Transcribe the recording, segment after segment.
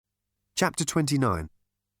Chapter 29.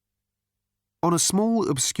 On a small,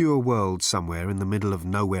 obscure world somewhere in the middle of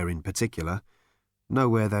nowhere in particular,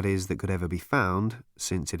 nowhere that is that could ever be found,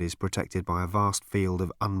 since it is protected by a vast field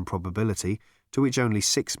of unprobability to which only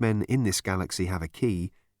 6 men in this galaxy have a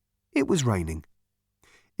key, it was raining.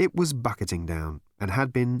 It was bucketing down, and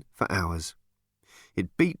had been for hours.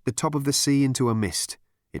 It beat the top of the sea into a mist.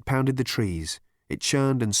 It pounded the trees. It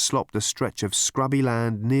churned and slopped a stretch of scrubby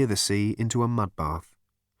land near the sea into a mud bath.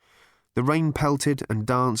 The rain pelted and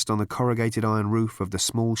danced on the corrugated iron roof of the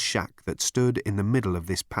small shack that stood in the middle of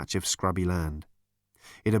this patch of scrubby land.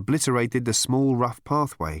 It obliterated the small rough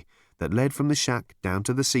pathway that led from the shack down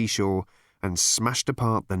to the seashore and smashed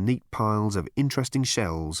apart the neat piles of interesting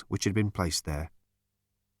shells which had been placed there.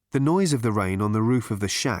 The noise of the rain on the roof of the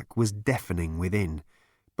shack was deafening within,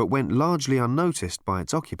 but went largely unnoticed by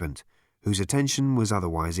its occupant, whose attention was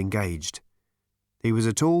otherwise engaged. He was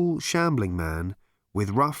a tall, shambling man with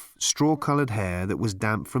rough, straw-coloured hair that was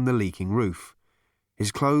damp from the leaking roof. His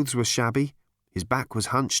clothes were shabby, his back was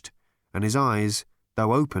hunched, and his eyes,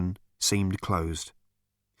 though open, seemed closed.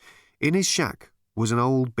 In his shack was an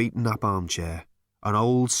old beaten-up armchair, an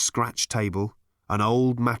old scratch table, an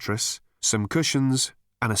old mattress, some cushions,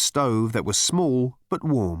 and a stove that was small but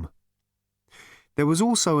warm. There was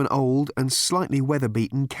also an old and slightly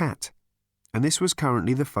weather-beaten cat, and this was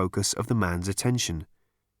currently the focus of the man's attention.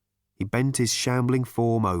 He bent his shambling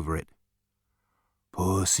form over it.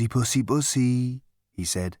 "Pussy, pussy, pussy," he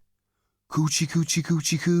said. "Coochie, coochie,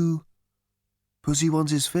 coochie, coo. Pussy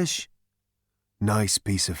wants his fish. Nice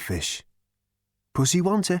piece of fish. Pussy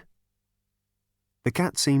want it." The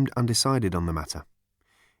cat seemed undecided on the matter.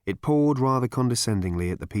 It pawed rather condescendingly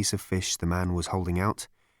at the piece of fish the man was holding out,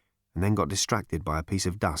 and then got distracted by a piece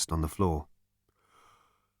of dust on the floor.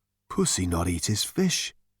 "Pussy not eat his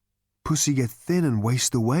fish. Pussy get thin and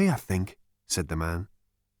waste away, I think," said the man.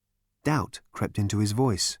 Doubt crept into his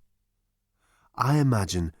voice. "I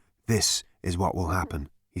imagine this is what will happen,"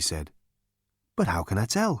 he said. "But how can I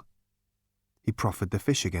tell?" He proffered the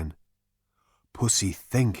fish again. "Pussy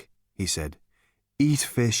think," he said. "Eat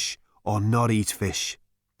fish or not eat fish.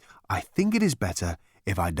 I think it is better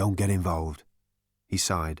if I don't get involved." He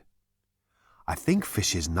sighed. "I think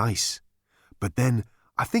fish is nice, but then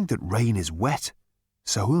I think that rain is wet,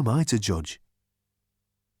 so who am I to judge?"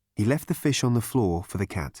 He left the fish on the floor for the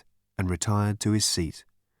cat and retired to his seat.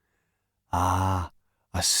 "Ah,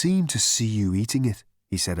 I seem to see you eating it,"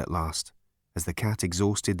 he said at last, as the cat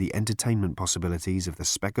exhausted the entertainment possibilities of the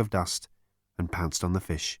speck of dust and pounced on the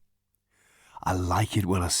fish. "I like it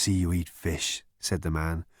when I see you eat fish," said the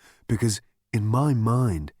man, "because, in my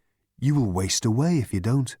mind, you will waste away if you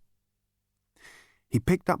don't." He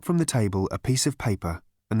picked up from the table a piece of paper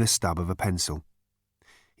and the stub of a pencil.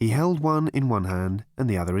 He held one in one hand and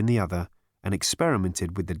the other in the other and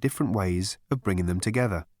experimented with the different ways of bringing them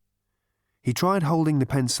together. He tried holding the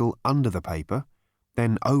pencil under the paper,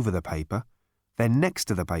 then over the paper, then next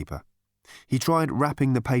to the paper. He tried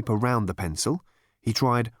wrapping the paper round the pencil. He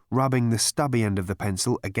tried rubbing the stubby end of the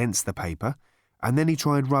pencil against the paper, and then he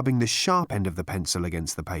tried rubbing the sharp end of the pencil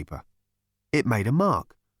against the paper. It made a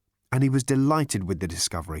mark, and he was delighted with the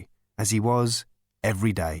discovery, as he was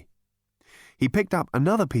every day. He picked up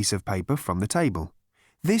another piece of paper from the table.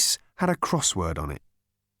 This had a crossword on it.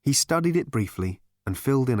 He studied it briefly and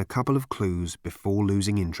filled in a couple of clues before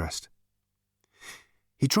losing interest.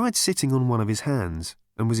 He tried sitting on one of his hands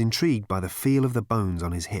and was intrigued by the feel of the bones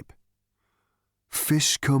on his hip.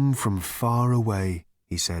 "Fish come from far away,"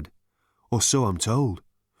 he said. "Or so I'm told.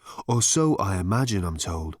 Or so I imagine I'm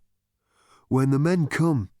told. When the men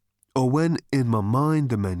come, or when in my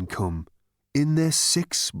mind the men come, in their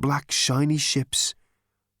 6 black shiny ships,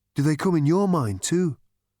 do they come in your mind too?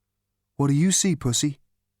 What do you see, pussy?"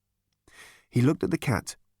 He looked at the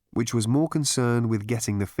cat, which was more concerned with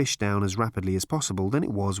getting the fish down as rapidly as possible than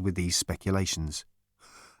it was with these speculations.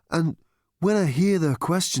 "And when I hear their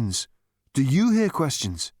questions, do you hear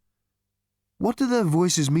questions? What do their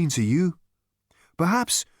voices mean to you?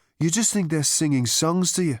 Perhaps you just think they're singing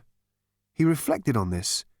songs to you." He reflected on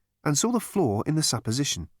this and saw the flaw in the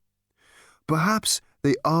supposition. "Perhaps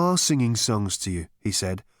they are singing songs to you," he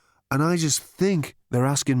said, "and I just think they're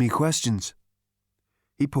asking me questions."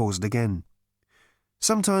 He paused again.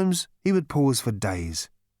 Sometimes he would pause for days,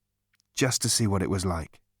 just to see what it was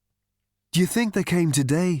like. "Do you think they came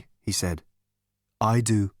today?" he said. "I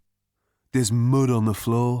do. There's mud on the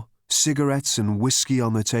floor, cigarettes and whiskey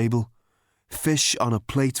on the table, fish on a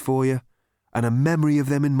plate for you, and a memory of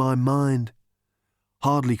them in my mind.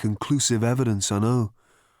 Hardly conclusive evidence, I know,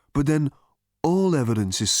 but then all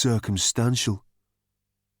evidence is circumstantial.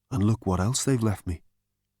 And look what else they've left me."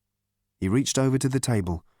 He reached over to the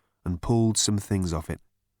table and pulled some things off it.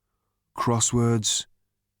 Crosswords,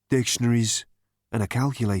 dictionaries, and a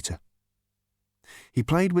calculator. He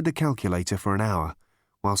played with the calculator for an hour,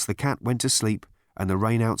 whilst the cat went to sleep and the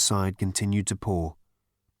rain outside continued to pour.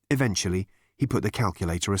 Eventually, he put the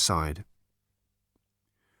calculator aside.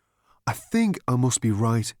 "I think I must be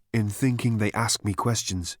right in thinking they ask me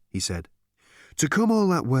questions," he said. "To come all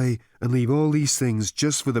that way and leave all these things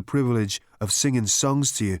just for the privilege of singing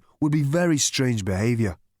songs to you would be very strange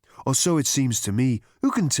behaviour. Or so it seems to me.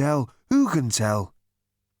 Who can tell? Who can tell?"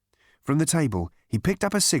 From the table, he picked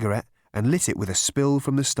up a cigarette and lit it with a spill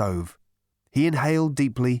from the stove. He inhaled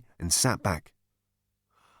deeply and sat back.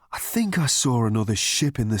 "I think I saw another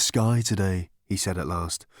ship in the sky today," he said at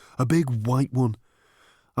last. "A big white one.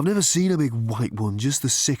 I've never seen a big white one, just the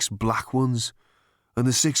 6 black ones, and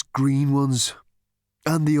the 6 green ones,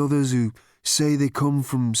 and the others who say they come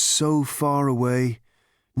from so far away.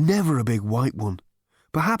 Never a big white one.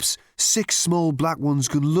 Perhaps 6 small black ones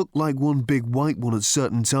can look like one big white one at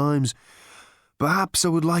certain times. Perhaps I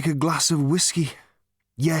would like a glass of whiskey.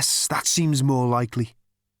 Yes, that seems more likely."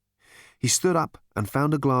 He stood up and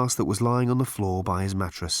found a glass that was lying on the floor by his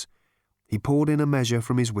mattress. He poured in a measure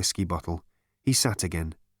from his whiskey bottle. He sat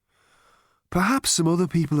again. "Perhaps some other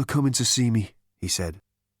people are coming to see me," he said.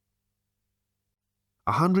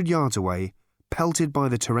 100 yards away, pelted by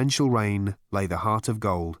the torrential rain, lay the Heart of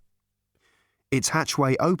Gold. Its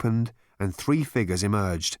hatchway opened and 3 figures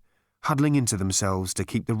emerged, huddling into themselves to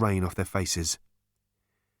keep the rain off their faces.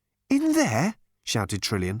 "In there?" shouted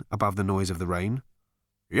Trillian above the noise of the rain.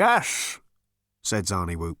 "Yes," said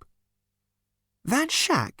Zarniwoop. "That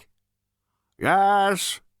shack?"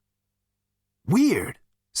 "Yes." "Weird,"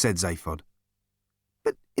 said Zaphod.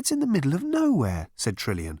 "But it's in the middle of nowhere," said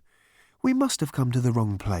Trillian. "We must have come to the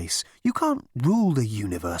wrong place. You can't rule the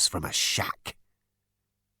universe from a shack."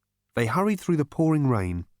 They hurried through the pouring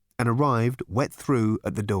rain and arrived wet through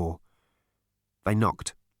at the door. They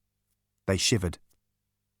knocked. They shivered.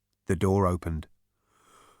 The door opened.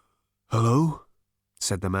 "Hello?"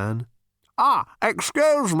 said the man.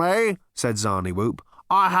 Excuse me," said Zarniwoop.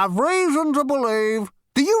 "I have reason to believe—"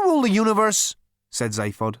 "Do you rule the universe?" said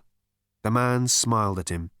Zaphod. The man smiled at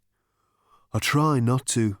him. "I try not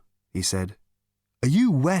to," he said. "Are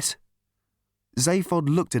you wet?" Zaphod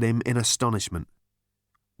looked at him in astonishment.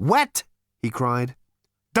 "Wet?" he cried.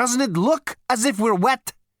 "Doesn't it look as if we're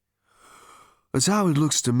wet?" "That's how it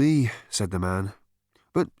looks to me," said the man.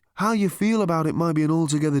 "But how you feel about it might be an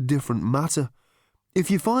altogether different matter. If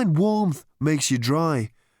you find warmth makes you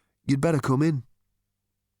dry, you'd better come in."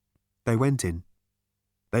 They went in.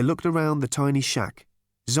 They looked around the tiny shack,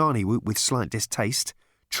 Zarniwoop with slight distaste,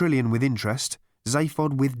 Trillian with interest,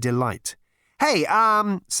 Zaphod with delight. "Hey,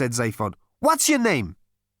 said Zaphod, "what's your name?"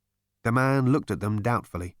 The man looked at them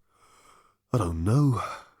doubtfully. "I don't know.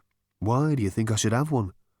 Why do you think I should have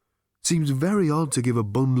one? Seems very odd to give a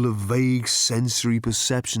bundle of vague sensory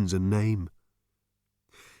perceptions a name."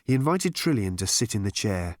 He invited Trillian to sit in the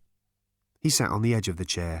chair. He sat on the edge of the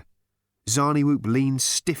chair. Zarniwoop leaned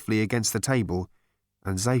stiffly against the table,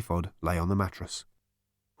 and Zaphod lay on the mattress.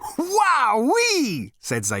 "Wowee!"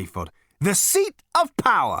 said Zaphod. "The seat of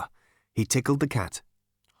power!" He tickled the cat.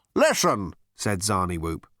 "Listen," said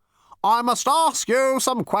Zarniwoop. "I must ask you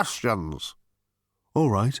some questions." "All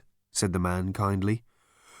right," said the man kindly.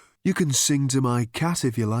 "You can sing to my cat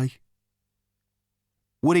if you like."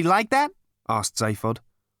 "Would he like that?" asked Zaphod.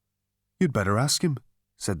 "You'd better ask him,"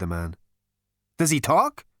 said the man. "Does he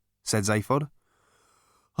talk?" said Zaphod.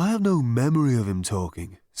 "I have no memory of him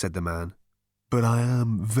talking," said the man, "but I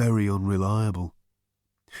am very unreliable."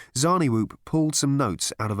 Zarniwoop pulled some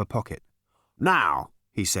notes out of a pocket. "Now,"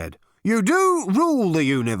 he said, "you do rule the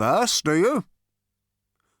universe, do you?"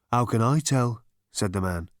 "How can I tell?" said the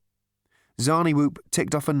man. Zarniwoop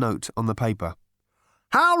ticked off a note on the paper.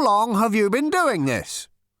 "How long have you been doing this?"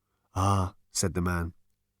 "Ah," said the man.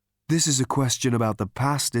 "This is a question about the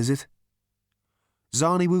past, is it?"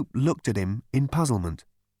 Zarniwoop looked at him in puzzlement.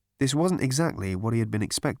 This wasn't exactly what he had been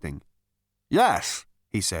expecting. "Yes,"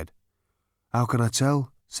 he said. "How can I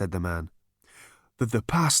tell?" said the man. "That the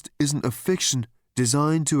past isn't a fiction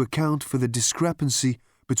designed to account for the discrepancy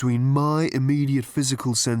between my immediate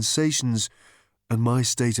physical sensations and my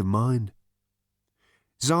state of mind."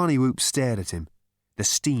 Zarniwoop stared at him. The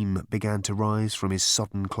steam began to rise from his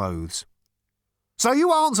sodden clothes. "So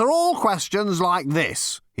you answer all questions like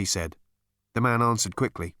this," he said. The man answered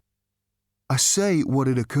quickly. "I say what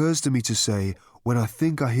it occurs to me to say when I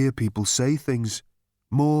think I hear people say things.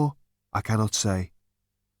 More I cannot say."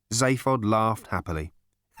 Zaphod laughed happily.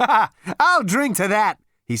 "Ha! I'll drink to that,"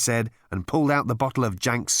 he said, and pulled out the bottle of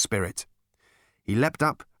Jank's spirit. He leapt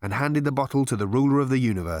up and handed the bottle to the ruler of the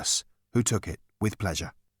universe, who took it with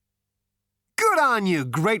pleasure. "Good on you,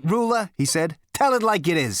 great ruler," he said. "Tell it like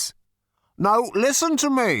it is." "No, listen to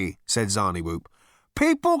me," said Zarniwoop.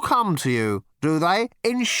 "People come to you, do they,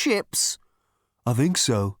 in ships?" "I think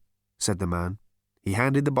so," said the man. He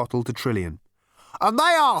handed the bottle to Trillian. "And they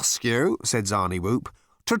ask you," said Zarniwoop,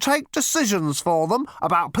 "to take decisions for them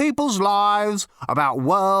about people's lives, about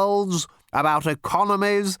worlds, about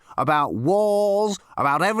economies, about wars,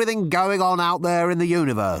 about everything going on out there in the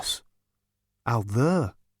universe." "Out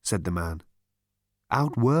there," said the man.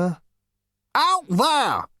 "Out where?" "Out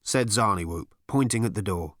there," said Zarniwoop, pointing at the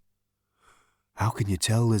door. "How can you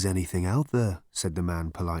tell there's anything out there?" said the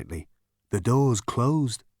man politely. "The door's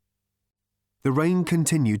closed." The rain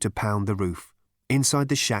continued to pound the roof. Inside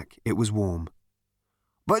the shack it was warm.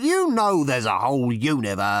 "But you know there's a whole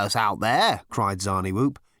universe out there," cried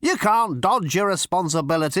Zarniwoop. "You can't dodge your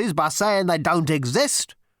responsibilities by saying they don't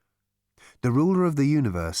exist." The ruler of the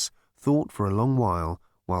universe thought for a long while,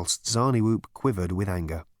 whilst Zarniwoop quivered with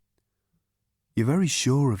anger. "You're very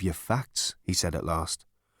sure of your facts," he said at last.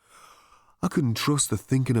 "I couldn't trust the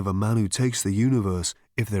thinking of a man who takes the universe,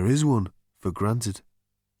 if there is one, for granted."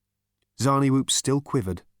 Zarniwoop still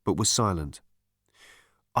quivered, but was silent.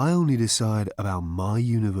 "I only decide about my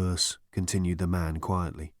universe," continued the man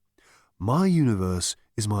quietly. "My universe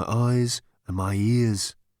is my eyes and my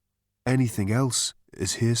ears. Anything else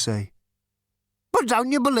is hearsay." "But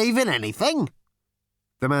don't you believe in anything?"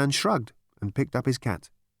 The man shrugged and picked up his cat.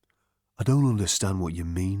 "I don't understand what you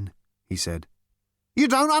mean," he said. "You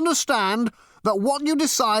don't understand that what you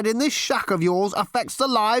decide in this shack of yours affects the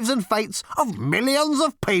lives and fates of millions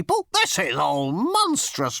of people? This is all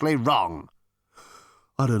monstrously wrong."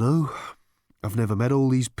 "I don't know. I've never met all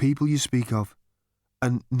these people you speak of,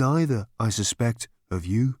 and neither, I suspect, have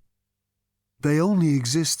you. They only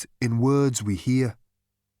exist in words we hear.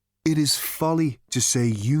 It is folly to say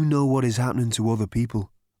you know what is happening to other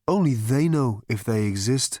people. Only they know if they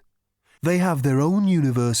exist. They have their own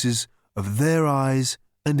universes of their eyes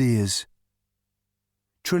and ears."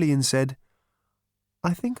 Trillian said,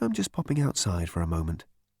 "I think I'm just popping outside for a moment."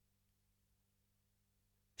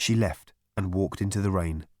 She left and walked into the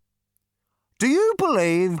rain. "Do you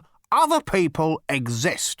believe other people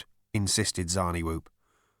exist?" insisted Zarniwoop.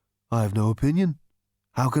 "I have no opinion.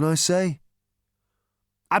 How can I say?"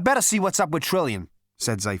 "I'd better see what's up with Trillian,"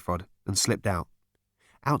 said Zaphod, and slipped out.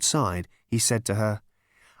 Outside, he said to her,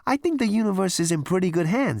 "I think the universe is in pretty good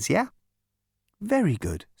hands, yeah?" "Very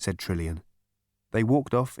good," said Trillian. They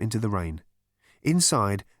walked off into the rain.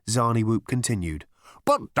 Inside, Zarniwoop continued,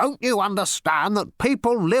 "But don't you understand that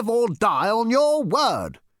people live or die on your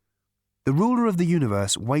word?" The ruler of the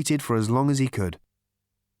universe waited for as long as he could.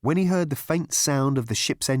 When he heard the faint sound of the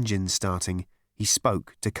ship's engines starting, he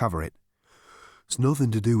spoke to cover it. "It's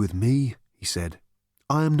nothing to do with me," he said.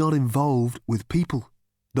 "I am not involved with people.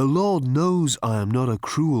 The Lord knows I am not a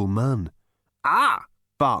cruel man." "Ah,"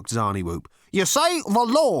 barked Zarniwoop, "you say the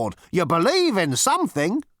Lord. You believe in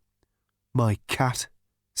something." "My cat,"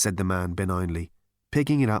 said the man benignly,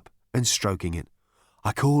 picking it up and stroking it.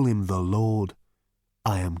 "I call him the Lord.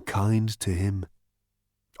 I am kind to him."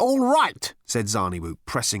 "All right," said Zarniwoop,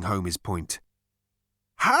 pressing home his point.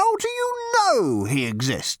 "How do you know he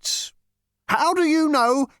exists? How do you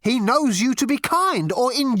know he knows you to be kind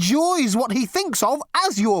or enjoys what he thinks of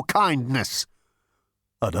as your kindness?"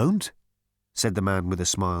 "I don't," said the man with a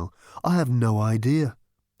smile. "I have no idea.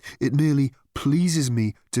 It merely pleases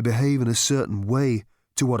me to behave in a certain way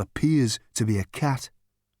to what appears to be a cat.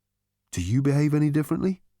 Do you behave any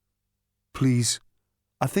differently? Please,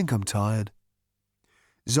 I think I'm tired."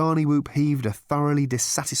 Zarniwoop heaved a thoroughly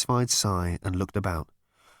dissatisfied sigh and looked about.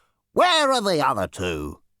 "Where are the other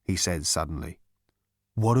two?" he said suddenly.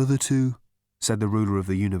 "What are the two?" said the ruler of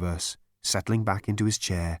the universe, settling back into his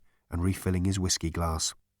chair and refilling his whiskey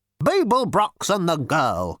glass. "Beeblebrox and the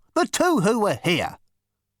girl, the two who were here."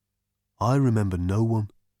 "I remember no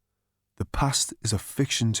one. The past is a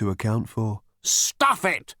fiction to account for." "Stuff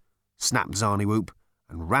it!" snapped Zarniwoop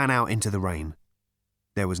and ran out into the rain.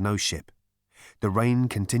 There was no ship. The rain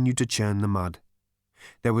continued to churn the mud.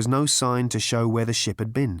 There was no sign to show where the ship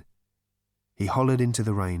had been. He hollered into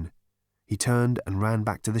the rain. He turned and ran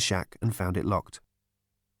back to the shack and found it locked.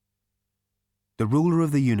 The ruler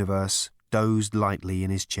of the universe dozed lightly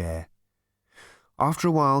in his chair. After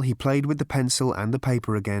a while he played with the pencil and the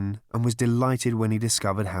paper again and was delighted when he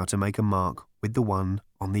discovered how to make a mark with the one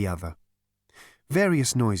on the other.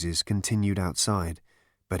 Various noises continued outside,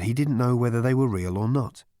 but he didn't know whether they were real or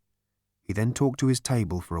not. He then talked to his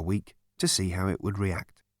table for a week to see how it would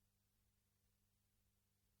react.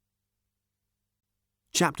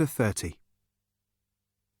 Chapter 30.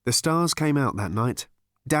 The stars came out that night,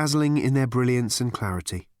 dazzling in their brilliance and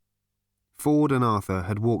clarity. Ford and Arthur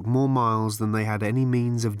had walked more miles than they had any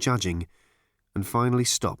means of judging, and finally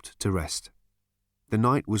stopped to rest. The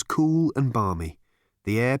night was cool and balmy,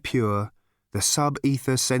 the air pure, the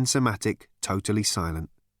sub-ether sensomatic totally silent.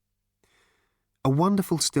 A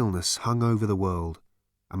wonderful stillness hung over the world,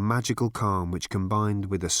 a magical calm which combined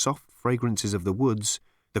with the soft fragrances of the woods,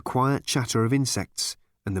 the quiet chatter of insects,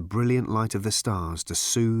 and the brilliant light of the stars to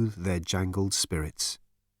soothe their jangled spirits.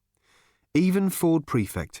 Even Ford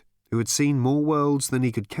Prefect, who had seen more worlds than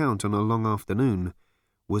he could count on a long afternoon,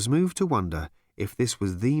 was moved to wonder if this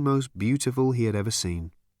was the most beautiful he had ever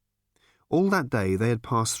seen. All that day they had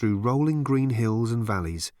passed through rolling green hills and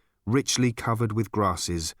valleys, richly covered with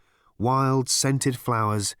grasses, wild scented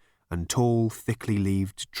flowers, and tall, thickly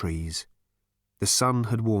leaved trees. The sun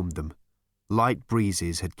had warmed them, light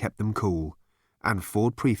breezes had kept them cool, and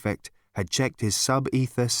Ford Prefect had checked his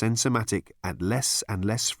sub-ether sensomatic at less and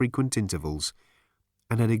less frequent intervals,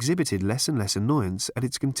 and had exhibited less and less annoyance at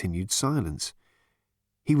its continued silence.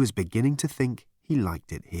 He was beginning to think he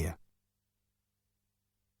liked it here.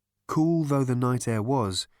 Cool though the night air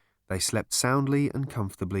was, they slept soundly and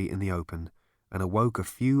comfortably in the open, and awoke a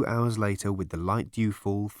few hours later with the light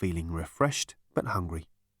dewfall, feeling refreshed but hungry.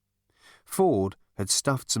 Ford had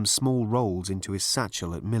stuffed some small rolls into his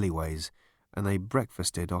satchel at Milliway's, and they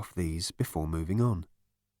breakfasted off these before moving on.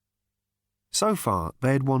 So far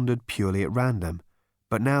they had wandered purely at random,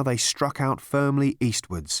 but now they struck out firmly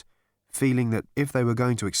eastwards, feeling that if they were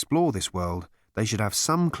going to explore this world, they should have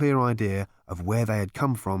some clear idea of where they had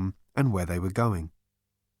come from and where they were going.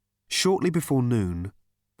 Shortly before noon,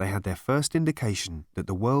 they had their first indication that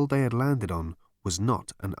the world they had landed on was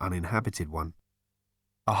not an uninhabited one.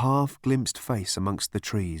 A half-glimpsed face amongst the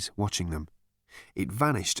trees, watching them. It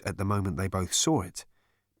vanished at the moment they both saw it,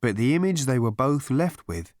 but the image they were both left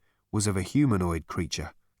with was of a humanoid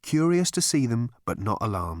creature, curious to see them but not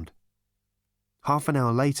alarmed. Half an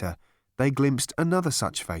hour later, they glimpsed another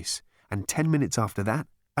such face, and 10 minutes after that,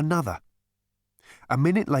 another. A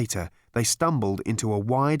minute later, they stumbled into a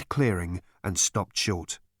wide clearing and stopped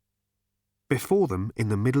short. Before them, in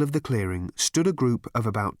the middle of the clearing, stood a group of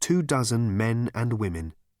about 24 men and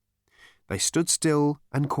women. They stood still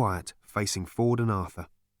and quiet, facing Ford and Arthur.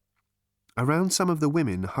 Around some of the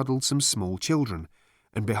women huddled some small children,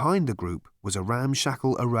 and behind the group was a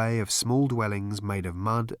ramshackle array of small dwellings made of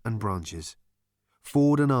mud and branches.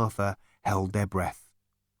 Ford and Arthur held their breath.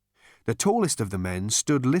 The tallest of the men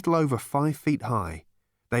stood little over 5 feet high.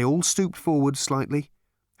 They all stooped forward slightly,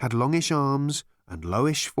 had longish arms and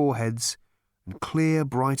lowish foreheads, and clear,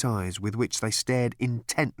 bright eyes with which they stared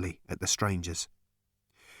intently at the strangers.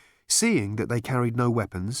 Seeing that they carried no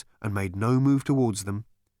weapons and made no move towards them,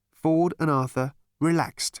 Ford and Arthur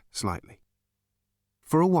relaxed slightly.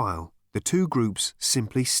 For a while, the two groups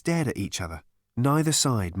simply stared at each other, neither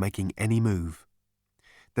side making any move.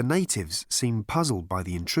 The natives seemed puzzled by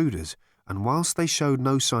the intruders, and whilst they showed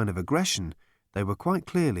no sign of aggression, they were quite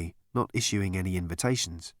clearly not issuing any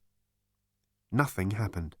invitations. Nothing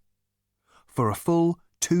happened. For a full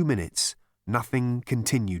 2 minutes, nothing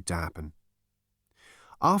continued to happen.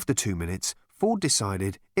 After 2 minutes, Ford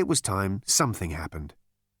decided it was time something happened.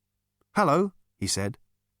 "Hello," he said.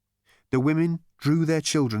 The women drew their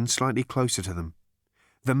children slightly closer to them.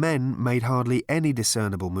 The men made hardly any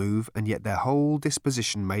discernible move, and yet their whole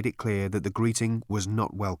disposition made it clear that the greeting was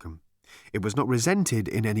not welcome. It was not resented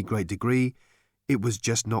in any great degree, it was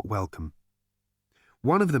just not welcome.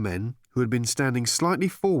 One of the men, who had been standing slightly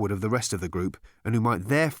forward of the rest of the group, and who might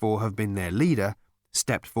therefore have been their leader,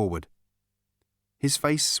 stepped forward. His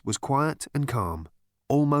face was quiet and calm,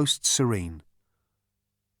 almost serene.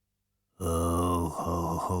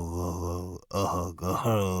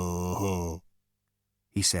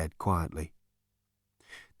 He said quietly.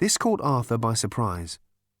 This caught Arthur by surprise.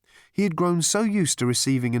 He had grown so used to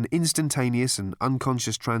receiving an instantaneous and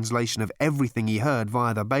unconscious translation of everything he heard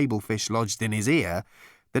via the babelfish lodged in his ear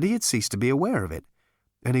that he had ceased to be aware of it,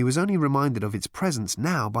 and he was only reminded of its presence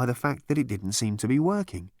now by the fact that it didn't seem to be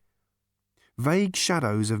working. Vague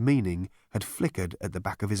shadows of meaning had flickered at the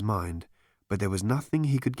back of his mind, but there was nothing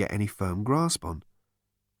he could get any firm grasp on.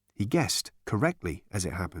 He guessed, correctly as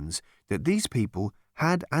it happens, that these people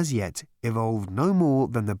had as yet evolved no more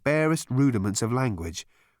than the barest rudiments of language,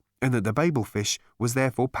 and that the babelfish was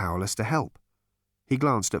therefore powerless to help. He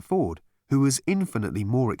glanced at Ford, who was infinitely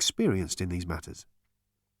more experienced in these matters.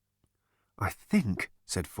 "I think,"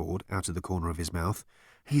 said Ford out of the corner of his mouth,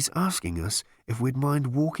 "he's asking us if we'd mind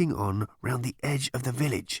walking on round the edge of the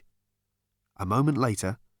village." A moment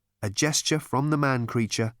later, a gesture from the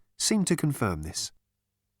man-creature seemed to confirm this.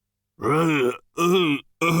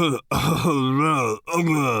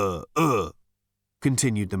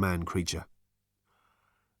 continued the man-creature.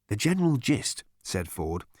 The general gist, said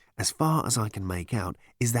Ford, as far as I can make out,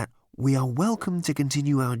 is that we are welcome to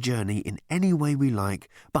continue our journey in any way we like,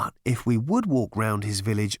 but if we would walk round his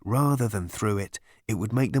village rather than through it, it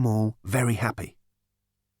would make them all very happy.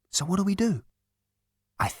 So what do?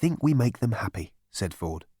 I think we make them happy, said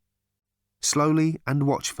Ford. Slowly and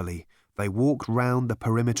watchfully, they walked round the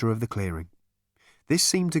perimeter of the clearing. This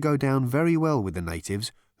seemed to go down very well with the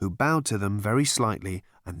natives, who bowed to them very slightly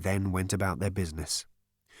and then went about their business.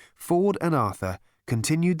 Ford and Arthur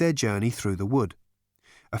continued their journey through the wood.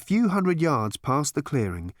 A few hundred yards past the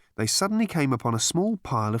clearing, they suddenly came upon a small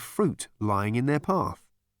pile of fruit lying in their path.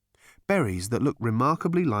 Berries that looked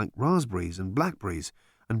remarkably like raspberries and blackberries,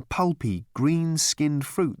 and pulpy, green-skinned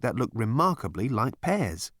fruit that looked remarkably like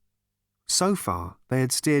pears. So far, they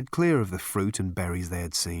had steered clear of the fruit and berries they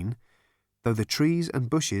had seen, though the trees and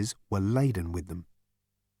bushes were laden with them.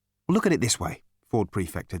 Look at it this way, Ford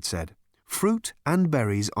Prefect had said. Fruit and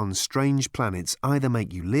berries on strange planets either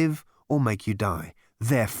make you live or make you die.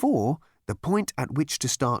 Therefore, the point at which to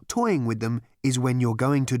start toying with them is when you're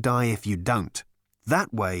going to die if you don't.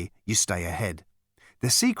 That way, you stay ahead. The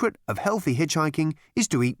secret of healthy hitchhiking is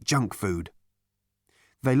to eat junk food.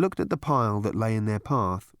 They looked at the pile that lay in their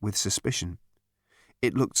path with suspicion.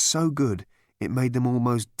 It looked so good, it made them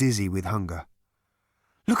almost dizzy with hunger.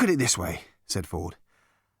 Look at it this way, said Ford.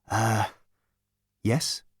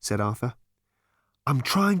 Yes, said Arthur. I'm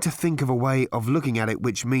trying to think of a way of looking at it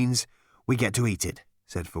which means we get to eat it,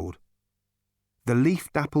 said Ford. The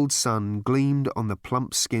leaf-dappled sun gleamed on the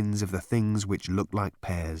plump skins of the things which looked like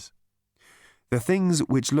pears. The things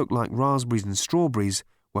which looked like raspberries and strawberries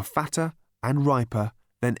were fatter and riper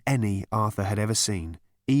than any Arthur had ever seen,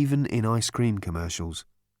 even in ice cream commercials.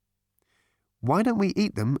 Why don't we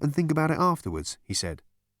eat them and think about it afterwards, he said.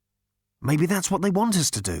 Maybe that's what they want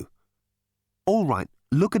us to do. All right,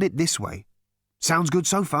 look at it this way. Sounds good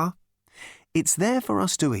so far. It's there for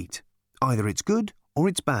us to eat. Either it's good or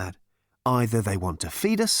it's bad. Either they want to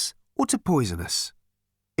feed us or to poison us.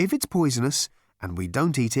 If it's poisonous and we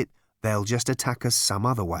don't eat it, they'll just attack us some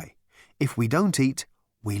other way. If we don't eat,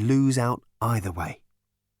 we lose out either way.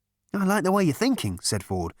 I like the way you're thinking, said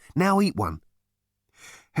Ford. Now eat one.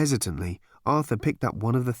 Hesitantly, Arthur picked up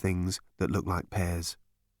one of the things that looked like pears.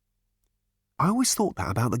 I always thought that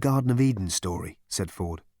about the Garden of Eden story, said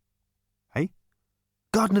Ford. Hey?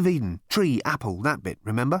 Garden of Eden, tree, apple, that bit,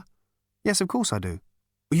 remember? Yes, of course I do.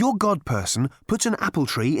 Your God person puts an apple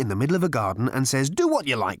tree in the middle of a garden and says, do what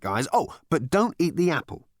you like, guys. Oh, but don't eat the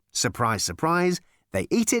apple. Surprise, surprise, they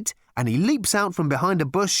eat it, and he leaps out from behind a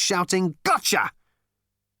bush shouting, gotcha!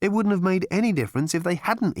 It wouldn't have made any difference if they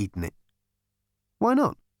hadn't eaten it. Why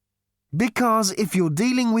not? Because if you're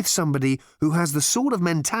dealing with somebody who has the sort of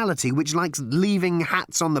mentality which likes leaving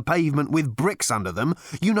hats on the pavement with bricks under them,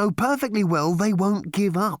 you know perfectly well they won't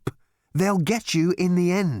give up. They'll get you in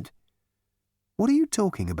the end. What are you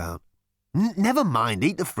talking about? Never mind,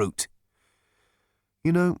 eat the fruit.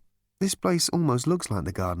 You know, this place almost looks like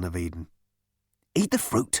the Garden of Eden. Eat the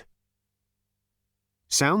fruit.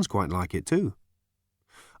 Sounds quite like it too.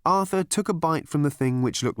 Arthur took a bite from the thing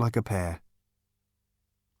which looked like a pear.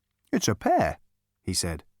 It's a pear, he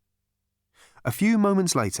said. A few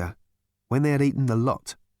moments later, when they had eaten the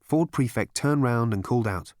lot, Ford Prefect turned round and called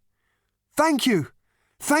out. Thank you!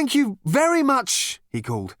 Thank you very much, he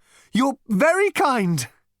called. You're very kind.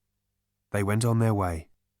 They went on their way.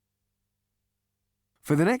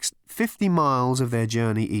 For the next 50 miles of their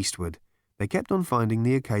journey eastward, they kept on finding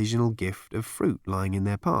the occasional gift of fruit lying in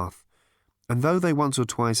their path, and though they once or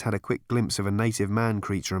twice had a quick glimpse of a native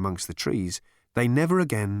man-creature amongst the trees, they never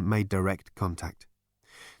again made direct contact.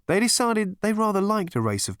 They decided they rather liked a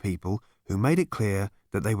race of people who made it clear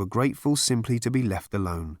that they were grateful simply to be left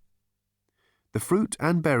alone. The fruit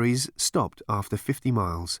and berries stopped after 50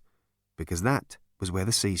 miles, because that was where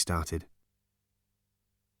the sea started.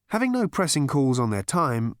 Having no pressing calls on their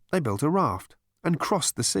time, they built a raft and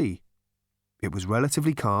crossed the sea. It was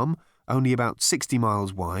relatively calm, only about 60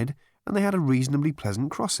 miles wide, and they had a reasonably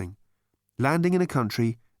pleasant crossing, landing in a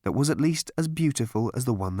country that was at least as beautiful as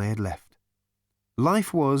the one they had left.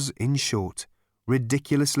 Life was, in short,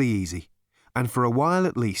 ridiculously easy, and for a while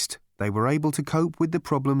at least they were able to cope with the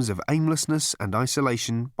problems of aimlessness and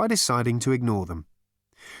isolation by deciding to ignore them.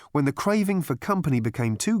 When the craving for company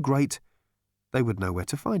became too great, they would know where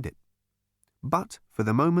to find it. But for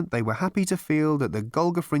the moment they were happy to feel that the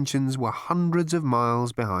Golgafrinchans were hundreds of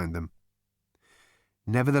miles behind them.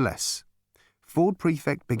 Nevertheless, Ford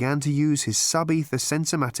Prefect began to use his sub-ether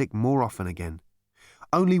sensomatic more often again.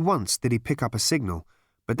 Only once did he pick up a signal,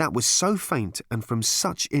 but that was so faint and from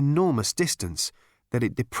such enormous distance that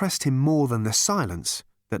it depressed him more than the silence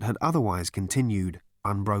that had otherwise continued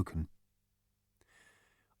unbroken.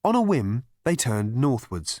 On a whim, they turned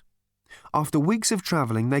northwards. After weeks of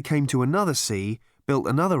travelling, they came to another sea, built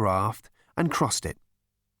another raft, and crossed it.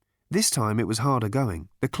 This time it was harder going.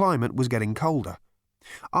 The climate was getting colder.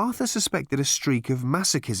 Arthur suspected a streak of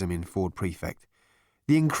masochism in Ford Prefect.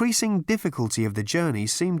 The increasing difficulty of the journey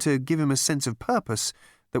seemed to give him a sense of purpose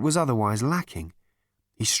that was otherwise lacking.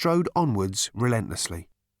 He strode onwards relentlessly.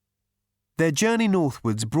 Their journey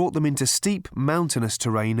northwards brought them into steep, mountainous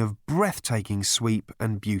terrain of breathtaking sweep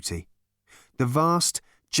and beauty. The vast,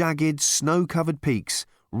 jagged, snow-covered peaks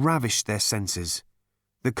ravished their senses.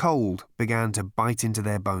 The cold began to bite into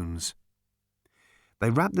their bones. They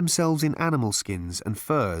wrapped themselves in animal skins and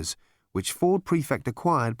furs, which Ford Prefect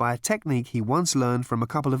acquired by a technique he once learned from a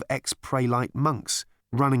couple of ex-Praelite monks,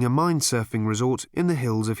 running a mind-surfing resort in the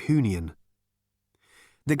hills of Hunian.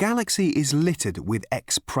 The galaxy is littered with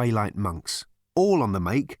ex-Praelite monks, all on the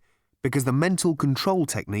make, because the mental control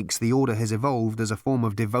techniques the Order has evolved as a form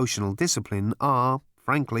of devotional discipline are,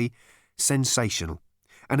 frankly, sensational,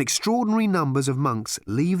 and extraordinary numbers of monks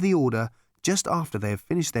leave the Order just after they have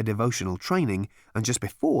finished their devotional training and just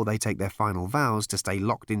before they take their final vows to stay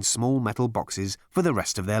locked in small metal boxes for the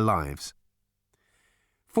rest of their lives.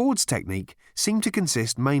 Ford's technique seemed to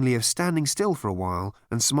consist mainly of standing still for a while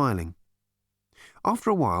and smiling. After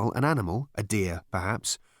a while, an animal, a deer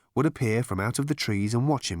perhaps, would appear from out of the trees and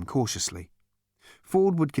watch him cautiously.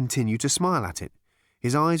 Ford would continue to smile at it.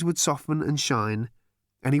 His eyes would soften and shine,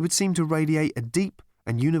 and he would seem to radiate a deep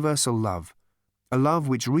and universal love, a love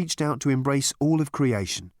which reached out to embrace all of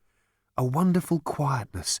creation. A wonderful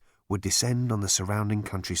quietness would descend on the surrounding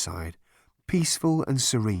countryside, peaceful and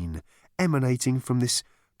serene, emanating from this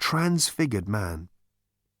transfigured man.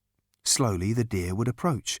 Slowly the deer would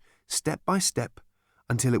approach, step by step,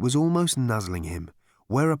 until it was almost nuzzling him,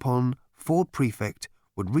 whereupon Ford Prefect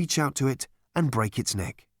would reach out to it and break its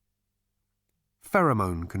neck.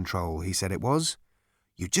 Pheromone control, he said it was.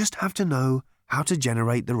 You just have to know how to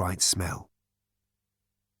generate the right smell.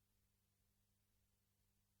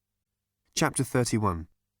 Chapter 31.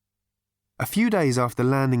 A few days after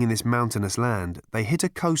landing in this mountainous land, they hit a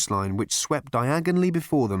coastline which swept diagonally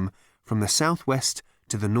before them from the southwest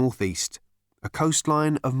to the northeast, a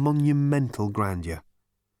coastline of monumental grandeur.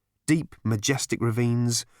 Deep, majestic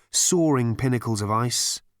ravines, soaring pinnacles of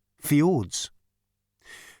ice, fjords.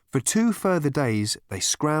 For 2 further days they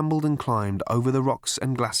scrambled and climbed over the rocks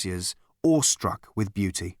and glaciers, awestruck with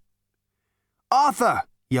beauty. "Arthur!"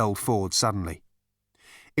 yelled Ford suddenly.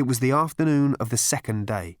 It was the afternoon of the 2nd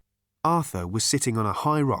day. Arthur was sitting on a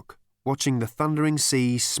high rock, watching the thundering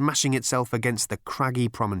sea smashing itself against the craggy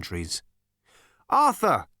promontories.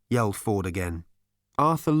 "Arthur!" yelled Ford again.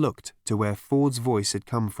 Arthur looked to where Ford's voice had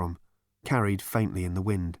come from, carried faintly in the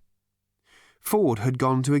wind. Ford had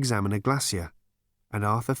gone to examine a glacier, and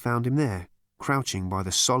Arthur found him there, crouching by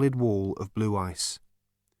the solid wall of blue ice.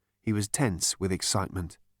 He was tense with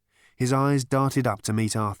excitement. His eyes darted up to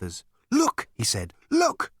meet Arthur's. "Look!" he said.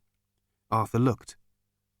 "Look!" Arthur looked.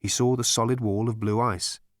 He saw the solid wall of blue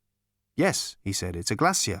ice. "Yes," he said, "it's a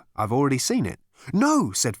glacier. I've already seen it."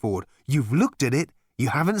 "No," said Ford. "You've looked at it. You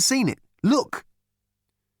haven't seen it. Look!"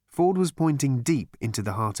 Ford was pointing deep into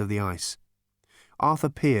the heart of the ice. Arthur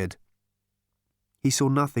peered. He saw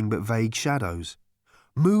nothing but vague shadows.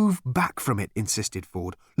 "Move back from it," insisted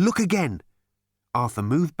Ford. "Look again." Arthur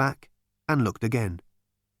moved back and looked again.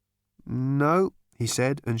 "No," he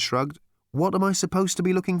said and shrugged. "What am I supposed to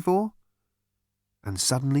be looking for?" And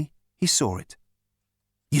suddenly he saw it.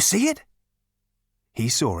 "You see it?" He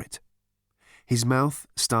saw it. His mouth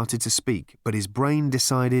started to speak, but his brain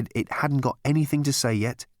decided it hadn't got anything to say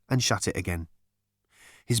yet and shut it again.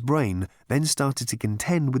 His brain then started to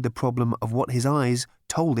contend with the problem of what his eyes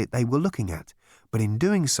told it they were looking at, but in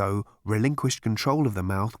doing so relinquished control of the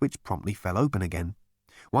mouth, which promptly fell open again.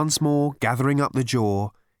 Once more, gathering up the jaw,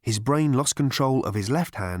 his brain lost control of his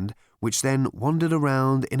left hand, which then wandered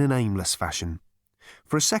around in an aimless fashion.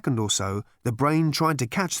 For a second or so, the brain tried to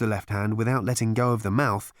catch the left hand without letting go of the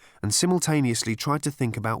mouth and simultaneously tried to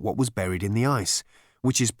think about what was buried in the ice,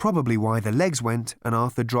 which is probably why the legs went and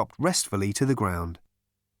Arthur dropped restfully to the ground.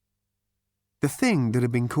 The thing that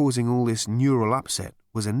had been causing all this neural upset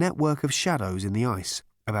was a network of shadows in the ice,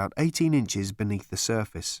 about 18 inches beneath the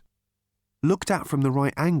surface. Looked at from the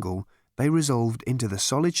right angle, they resolved into the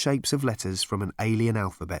solid shapes of letters from an alien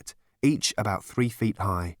alphabet, each about 3 feet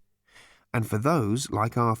high. And for those,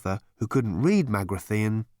 like Arthur, who couldn't read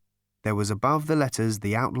Magrathian, there was above the letters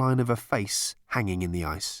the outline of a face hanging in the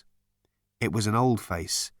ice. It was an old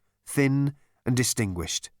face, thin and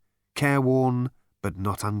distinguished, careworn but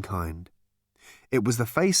not unkind. It was the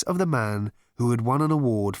face of the man who had won an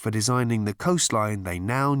award for designing the coastline they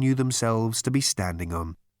now knew themselves to be standing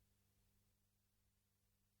on.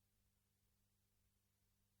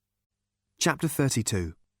 Chapter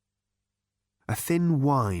 32. A thin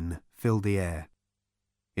whine filled the air.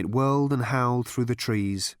 It whirled and howled through the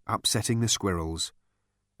trees, upsetting the squirrels.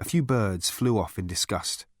 A few birds flew off in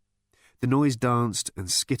disgust. The noise danced and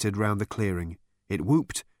skittered round the clearing. It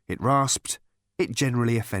whooped, it rasped, it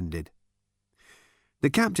generally offended. The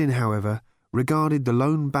captain, however, regarded the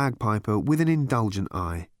lone bagpiper with an indulgent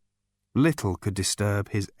eye. Little could disturb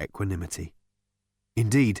his equanimity.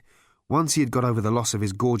 Indeed, once he had got over the loss of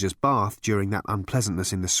his gorgeous bath during that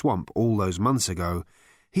unpleasantness in the swamp all those months ago,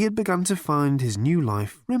 he had begun to find his new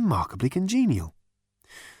life remarkably congenial.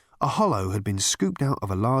 A hollow had been scooped out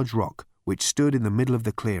of a large rock which stood in the middle of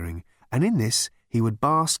the clearing, and in this he would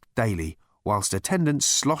bask daily whilst attendants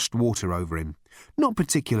sloshed water over him. Not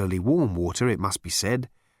particularly warm water, it must be said,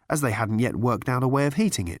 as they hadn't yet worked out a way of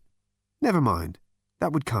heating it. Never mind,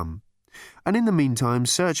 that would come. And in the meantime,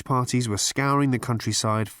 search parties were scouring the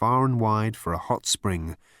countryside far and wide for a hot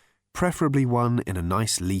spring, preferably one in a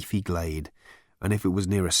nice leafy glade, and if it was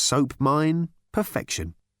near a soap mine,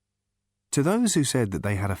 perfection. To those who said that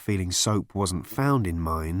they had a feeling soap wasn't found in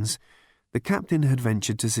mines, the captain had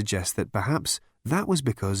ventured to suggest that perhaps that was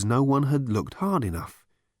because no one had looked hard enough,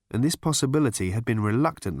 and this possibility had been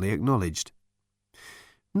reluctantly acknowledged.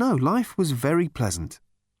 No, life was very pleasant,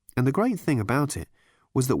 and the great thing about it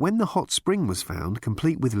was that when the hot spring was found,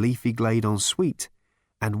 complete with leafy glade ensuite,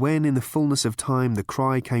 and when in the fullness of time the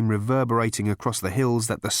cry came reverberating across the hills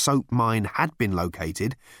that the soap mine had been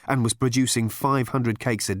located and was producing 500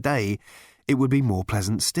 cakes a day, it would be more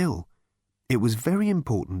pleasant still. It was very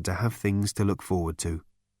important to have things to look forward to.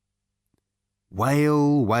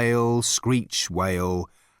 Wail, wail, screech, wail,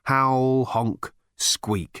 howl, honk,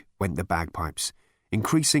 squeak went the bagpipes,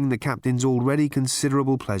 increasing the captain's already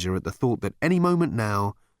considerable pleasure at the thought that any moment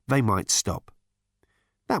now they might stop.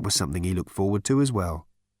 That was something he looked forward to as well.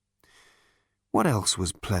 What else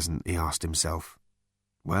was pleasant, he asked himself.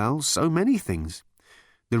 Well, so many things.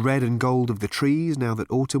 The red and gold of the trees now that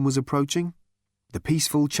autumn was approaching, the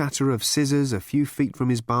peaceful chatter of scissors a few feet from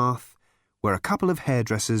his bath, where a couple of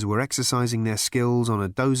hairdressers were exercising their skills on a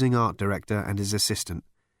dozing art director and his assistant,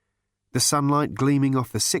 the sunlight gleaming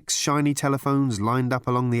off the 6 shiny telephones lined up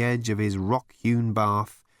along the edge of his rock-hewn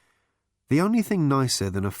bath. The only thing nicer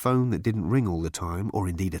than a phone that didn't ring all the time, or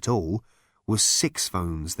indeed at all, was 6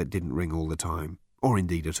 phones that didn't ring all the time, or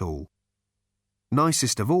indeed at all.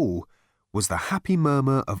 Nicest of all was the happy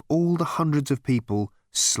murmur of all the hundreds of people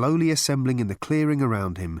slowly assembling in the clearing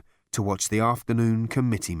around him to watch the afternoon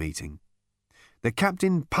committee meeting. The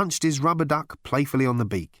captain punched his rubber duck playfully on the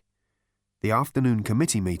beak. The afternoon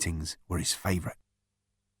committee meetings were his favourite.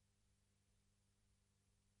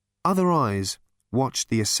 Other eyes watched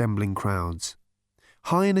the assembling crowds.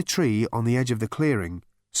 High in a tree on the edge of the clearing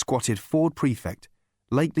squatted Ford Prefect,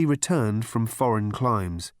 lately returned from foreign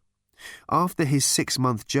climes. After his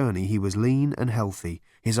 6-month journey he was lean and healthy,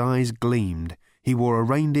 his eyes gleamed, he wore a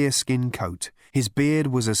reindeer skin coat, his beard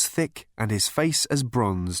was as thick and his face as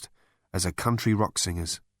bronzed as a country rock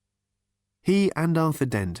singer's. He and Arthur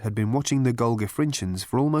Dent had been watching the Golgafrinchans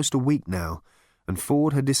for almost a week now, and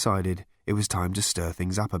Ford had decided it was time to stir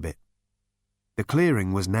things up a bit. The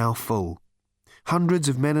clearing was now full. Hundreds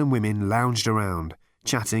of men and women lounged around,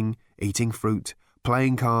 chatting, eating fruit,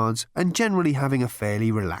 playing cards, and generally having a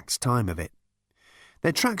fairly relaxed time of it.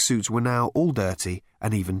 Their tracksuits were now all dirty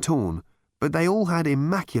and even torn, but they all had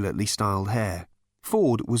immaculately styled hair.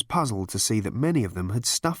 Ford was puzzled to see that many of them had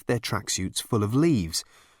stuffed their tracksuits full of leaves,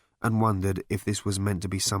 and wondered if this was meant to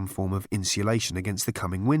be some form of insulation against the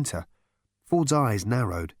coming winter. Ford's eyes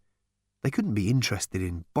narrowed. They couldn't be interested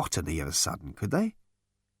in botany of a sudden, could they?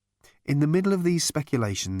 In the middle of these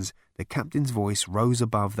speculations, the captain's voice rose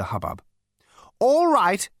above the hubbub. All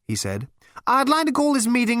right, he said. I'd like to call this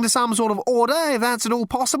meeting to some sort of order, if that's at all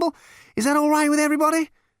possible. Is that all right with everybody?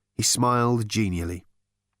 He smiled genially.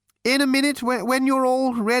 In a minute, when you're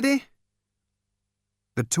all ready.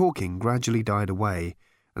 The talking gradually died away,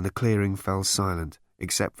 and the clearing fell silent,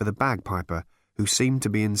 except for the bagpiper, who seemed to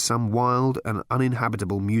be in some wild and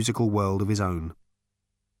uninhabitable musical world of his own.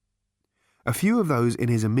 A few of those in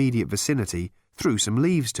his immediate vicinity threw some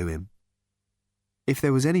leaves to him. If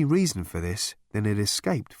there was any reason for this, then it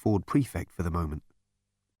escaped Ford Prefect for the moment.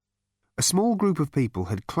 A small group of people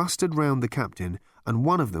had clustered round the captain, and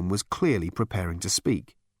one of them was clearly preparing to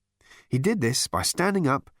speak. He did this by standing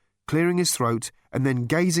up, clearing his throat, and then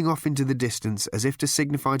gazing off into the distance as if to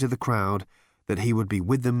signify to the crowd that he would be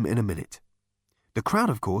with them in a minute. The crowd,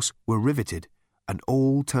 of course, were riveted, and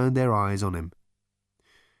all turned their eyes on him.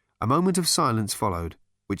 A moment of silence followed,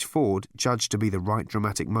 which Ford judged to be the right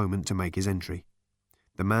dramatic moment to make his entry.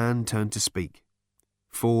 The man turned to speak.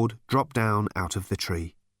 Ford dropped down out of the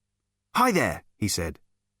tree. "Hi there," he said.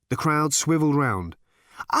 The crowd swivelled round.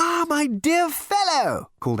 "Ah, my dear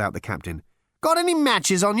fellow," called out the captain. "Got any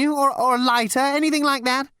matches on you, or a lighter, anything like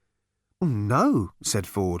that?" "No," said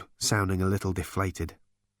Ford, sounding a little deflated.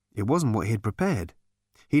 It wasn't what he'd prepared.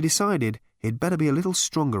 He decided he'd better be a little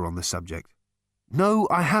stronger on the subject. "No,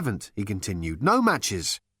 I haven't," he continued. "No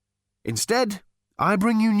matches. Instead, I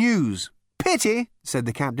bring you news." "Pity," said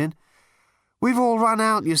the captain. "We've all run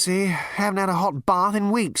out, you see. Haven't had a hot bath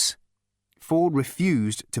in weeks." Ford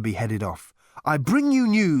refused to be headed off. "I bring you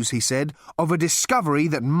news," he said, "of a discovery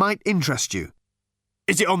that might interest you."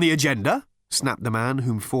 "Is it on the agenda?" snapped the man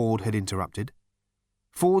whom Ford had interrupted.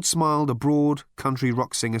 Ford smiled a broad country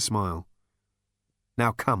rock singer smile.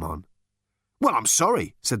 "Now come on." "Well, I'm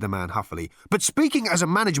sorry," said the man huffily, "but speaking as a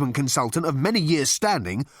management consultant of many years'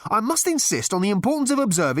 standing, I must insist on the importance of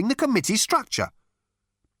observing the committee structure."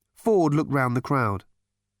 Ford looked round the crowd.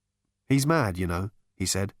 "He's mad, you know," he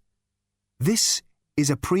said. "This is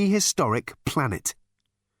a prehistoric planet."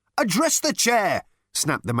 "Address the chair,"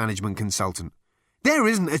 snapped the management consultant. "There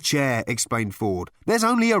isn't a chair," explained Ford. "There's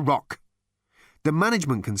only a rock." The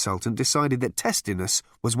management consultant decided that testiness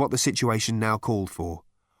was what the situation now called for.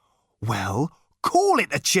 "Well, call it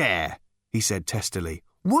a chair," he said testily.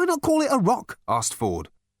 "Why not call it a rock?" asked Ford.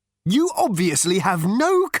 "You obviously have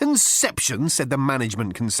no conception," said the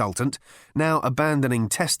management consultant, now abandoning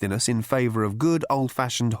testiness in favour of good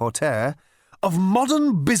old-fashioned hauteur, "of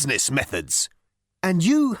modern business methods." "And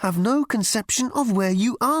you have no conception of where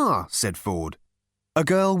you are," said Ford. A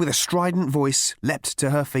girl with a strident voice leapt to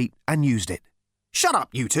her feet and used it. "Shut up,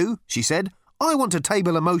 you two," she said. "I want to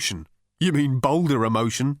table a motion." "You mean boulder a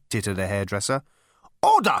motion," tittered a hairdresser.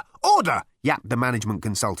 "Order! Order!" yapped the management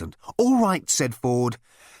consultant. "All right," said Ford.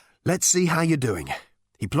 "Let's see how you're doing."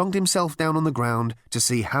 He plonked himself down on the ground to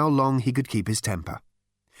see how long he could keep his temper.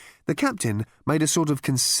 The captain made a sort of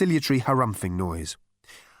conciliatory harumphing noise.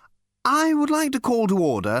 "I would like to call to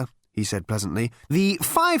order," he said pleasantly, "the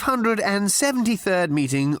 573rd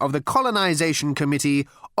meeting of the Colonisation Committee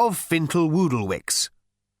of Fintelwoodlewicks."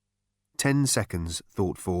 10 seconds,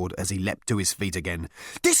 thought Ford as he leapt to his feet again.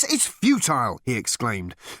 "This is futile," he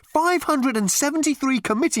exclaimed. 573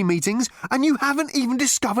 committee meetings and you haven't even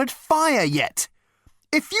discovered fire yet."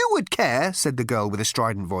 "If you would care," said the girl with a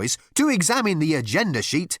strident voice, "to examine the agenda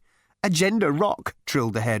sheet." "Agenda rock,"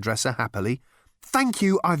 trilled the hairdresser happily. "Thank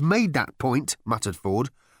you, I've made that point," muttered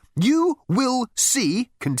Ford. "You will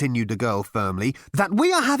see," continued the girl firmly, "that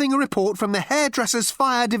we are having a report from the Hairdressers'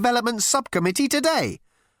 Fire Development Subcommittee today."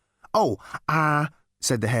 "Oh,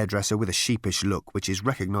 said the hairdresser with a sheepish look which is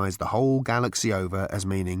recognised the whole galaxy over as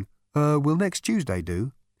meaning, will next Tuesday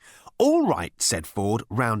do?" "All right," said Ford,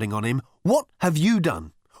 rounding on him. "What have you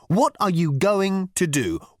done? What are you going to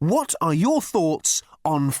do? What are your thoughts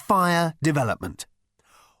on fire development?"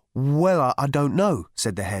 "Well, I don't know,"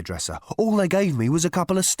 said the hairdresser. "All they gave me was a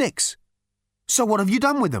couple of sticks." "So what have you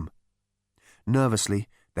done with them?" Nervously,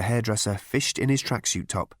 the hairdresser fished in his tracksuit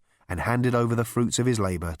top and handed over the fruits of his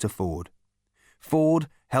labour to Ford. Ford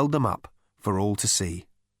held them up for all to see.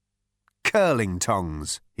 "Curling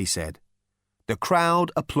tongs," he said. The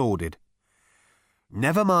crowd applauded.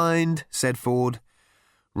 "Never mind," said Ford.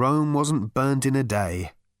 "Rome wasn't burnt in a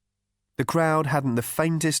day." The crowd hadn't the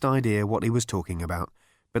faintest idea what he was talking about,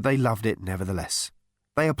 but they loved it nevertheless.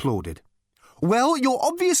 They applauded. "Well, you're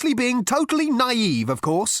obviously being totally naive, of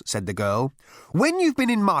course," said the girl. "When you've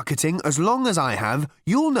been in marketing as long as I have,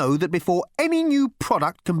 you'll know that before any new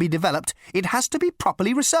product can be developed, it has to be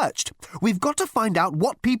properly researched. We've got to find out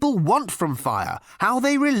what people want from fire, how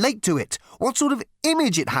they relate to it, what sort of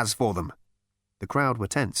image it has for them." The crowd were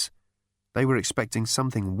tense. They were expecting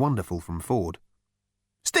something wonderful from Ford.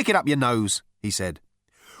 "Stick it up your nose," he said.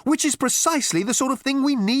 "Which is precisely the sort of thing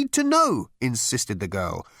we need to know," insisted the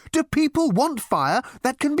girl. "Do people want fire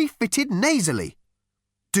that can be fitted nasally?"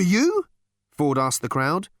 "Do you?" Ford asked the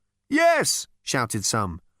crowd. "Yes," shouted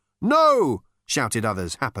some. "No," shouted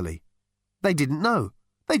others happily. They didn't know.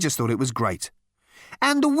 They just thought it was great.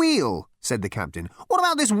 "And the wheel," said the captain. "What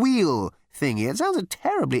about this wheel thingy? It sounds a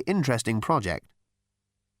terribly interesting project."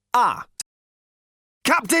 "Ah,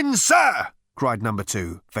 Captain, sir!" cried number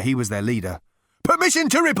 2, for he was their leader. "Permission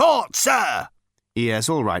to report, sir!" "Yes,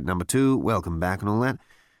 all right, number 2, welcome back and all that.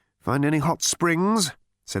 Find any hot springs?"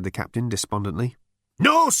 said the captain despondently.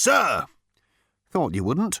 "No, sir!" "Thought you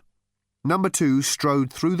wouldn't." Number 2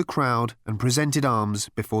 strode through the crowd and presented arms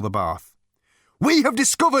before the bath. We have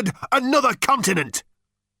discovered another continent.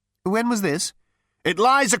 When was this? It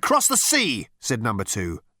lies across the sea, said number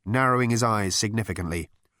 2, narrowing his eyes significantly.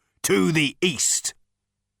 To the east.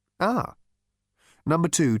 Ah. Number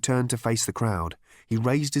 2 turned to face the crowd. He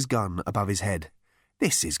raised his gun above his head.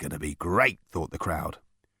 This is going to be great, thought the crowd.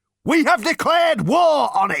 We have declared war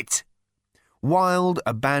on it! Wild,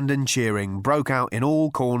 abandoned cheering broke out in all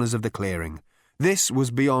corners of the clearing. This was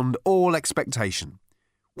beyond all expectation.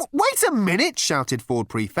 Wait a minute, shouted Ford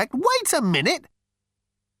Prefect. Wait a minute!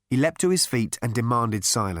 He leapt to his feet and demanded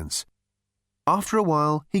silence. After a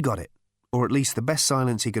while, he got it, or at least the best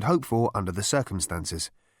silence he could hope for under the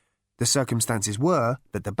circumstances. The circumstances were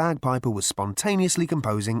that the bagpiper was spontaneously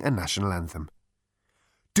composing a national anthem.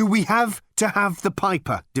 Do we have to have the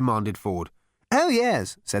piper? Demanded Ford. Oh,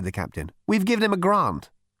 yes, said the captain. We've given him a grant.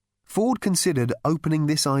 Ford considered opening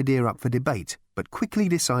this idea up for debate, but quickly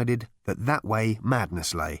decided that way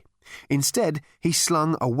madness lay. Instead, he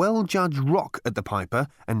slung a well-judged rock at the piper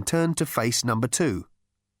and turned to face number 2.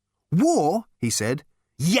 War? He said.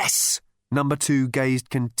 Yes! Number 2 gazed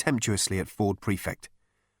contemptuously at Ford Prefect.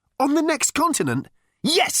 On the next continent?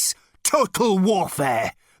 Yes! Total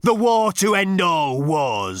warfare! The war to end all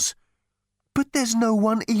wars! But there's no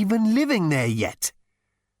one even living there yet.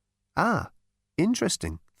 Ah,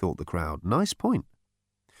 interesting, thought the crowd. Nice point.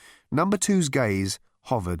 Number 2's gaze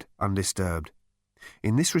hovered undisturbed.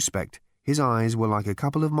 In this respect, his eyes were like a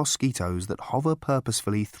couple of mosquitoes that hover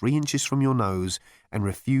purposefully 3 inches from your nose and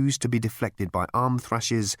refuse to be deflected by armed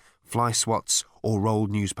thrashes, fly swats, or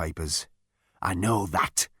rolled newspapers. I know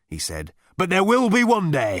that, he said, but there will be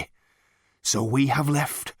one day. So we have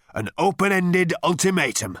left an open-ended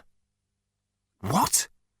ultimatum. What?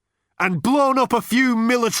 And blown up a few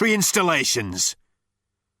military installations.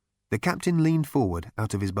 The captain leaned forward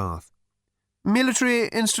out of his bath. Military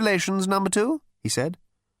installations, number 2? He said.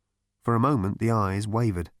 For a moment the eyes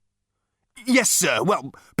wavered. Yes, sir.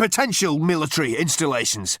 Well, potential military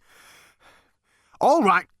installations. All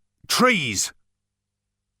right, trees.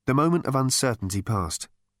 The moment of uncertainty passed.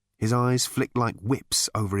 His eyes flicked like whips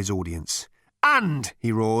over his audience. And,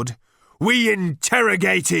 he roared, we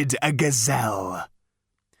interrogated a gazelle.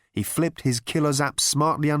 He flipped his killer zap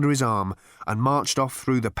smartly under his arm and marched off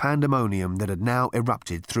through the pandemonium that had now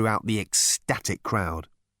erupted throughout the ecstatic crowd.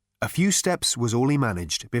 A few steps was all he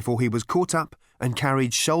managed before he was caught up and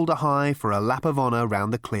carried shoulder high for a lap of honour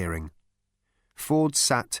round the clearing. Ford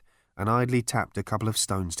sat and idly tapped a couple of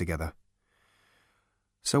stones together.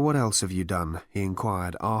 So what else have you done? He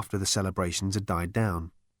inquired after the celebrations had died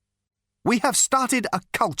down. We have started a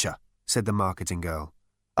culture, said the marketing girl.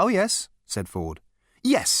 Oh, yes, said Ford.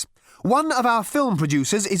 Yes, one of our film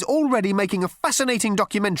producers is already making a fascinating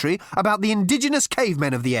documentary about the indigenous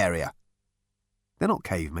cavemen of the area. They're not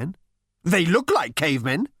cavemen. They look like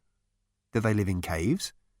cavemen. Do they live in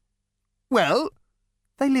caves? Well,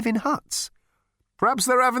 they live in huts. Perhaps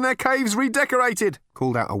they're having their caves redecorated,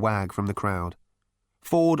 called out a wag from the crowd.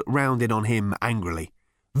 Ford rounded on him angrily.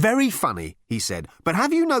 Very funny, he said, but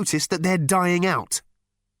have you noticed that they're dying out?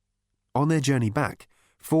 On their journey back,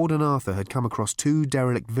 Ford and Arthur had come across 2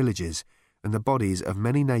 derelict villages and the bodies of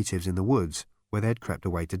many natives in the woods where they had crept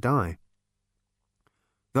away to die.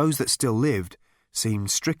 Those that still lived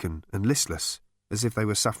seemed stricken and listless, as if they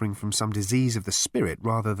were suffering from some disease of the spirit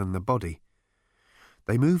rather than the body.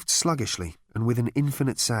 They moved sluggishly and with an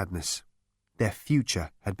infinite sadness. Their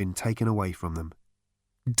future had been taken away from them.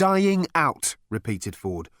 Dying out, repeated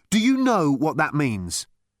Ford. Do you know what that means?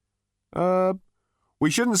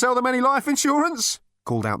 We shouldn't sell them any life insurance,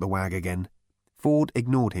 called out the wag again. Ford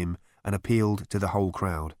ignored him and appealed to the whole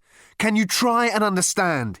crowd. Can you try and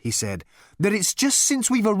understand, he said, that it's just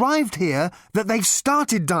since we've arrived here that they've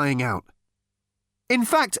started dying out? In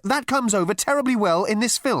fact, that comes over terribly well in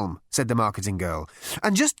this film, said the marketing girl,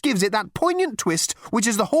 and just gives it that poignant twist which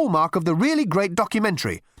is the hallmark of the really great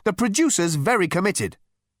documentary. The producer's very committed.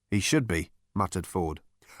 He should be, muttered Ford.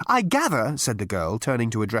 I gather, said the girl, turning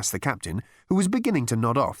to address the captain, who was beginning to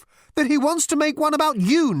nod off, that he wants to make one about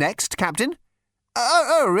you next, Captain.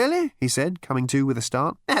 Oh, really? He said, coming to with a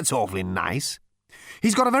start. That's awfully nice.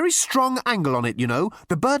 He's got a very strong angle on it, you know,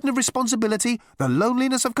 the burden of responsibility, the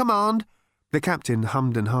loneliness of command. The captain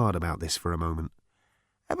hummed and hawed about this for a moment.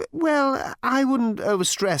 Well, I wouldn't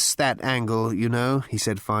overstress that angle, you know, he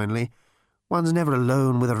said finally. One's never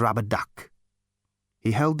alone with a rubber duck.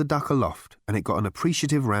 He held the duck aloft, and it got an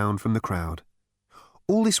appreciative round from the crowd.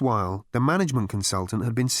 All this while, the management consultant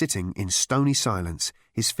had been sitting in stony silence,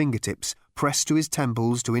 his fingertips pressed to his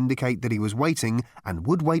temples to indicate that he was waiting and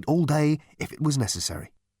would wait all day if it was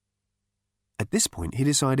necessary. At this point, he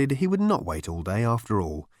decided he would not wait all day after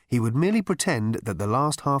all. He would merely pretend that the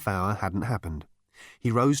last half hour hadn't happened.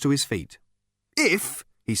 He rose to his feet. "If,"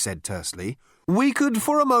 he said tersely, "we could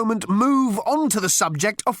for a moment move on to the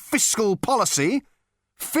subject of fiscal policy—"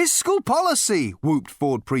 "Fiscal policy!" whooped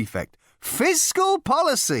Ford Prefect. "Fiscal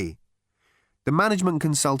policy!" The management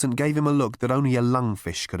consultant gave him a look that only a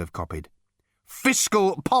lungfish could have copied.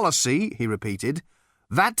 "Fiscal policy," he repeated.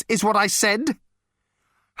 "That is what I said."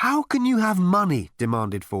 "How can you have money,"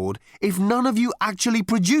 demanded Ford, "if none of you actually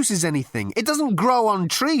produces anything? It doesn't grow on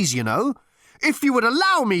trees, you know. If you would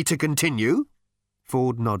allow me to continue—"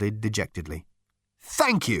 Ford nodded dejectedly.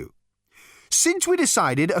 "Thank you. Since we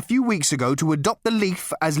decided a few weeks ago to adopt the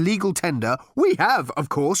leaf as legal tender, we have, of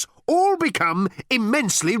course, all become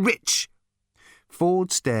immensely rich."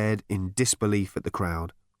 Ford stared in disbelief at the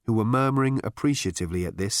crowd, who were murmuring appreciatively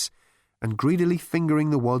at this and greedily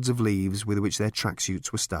fingering the wads of leaves with which their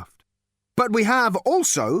tracksuits were stuffed. "But we have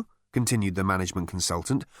also," continued the management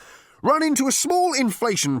consultant, "run into a small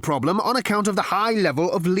inflation problem on account of the high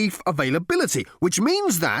level of leaf availability, which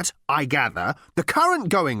means that, I gather, the current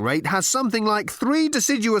going rate has something like 3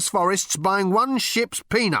 deciduous forests buying 1 ship's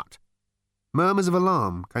peanut." Murmurs of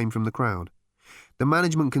alarm came from the crowd. The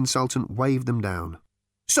management consultant waved them down.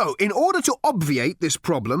 "So, in order to obviate this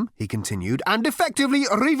problem," he continued, "and effectively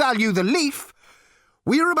revalue the leaf,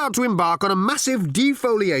 we are about to embark on a massive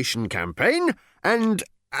defoliation campaign and,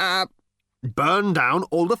 burn down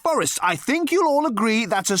all the forests. I think you'll all agree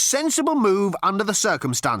that's a sensible move under the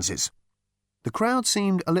circumstances." The crowd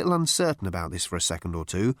seemed a little uncertain about this for a second or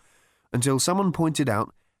two, until someone pointed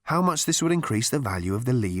out how much this would increase the value of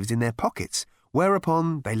the leaves in their pockets,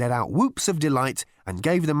 whereupon they let out whoops of delight and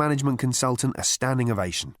gave the management consultant a standing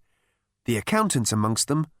ovation. The accountants amongst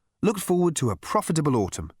them looked forward to a profitable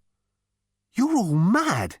autumn. "You're all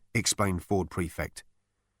mad," explained Ford Prefect.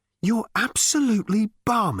 "You're absolutely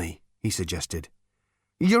balmy," he suggested.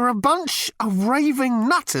 "You're a bunch of raving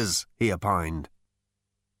nutters," he opined.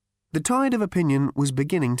 The tide of opinion was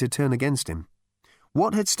beginning to turn against him.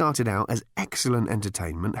 What had started out as excellent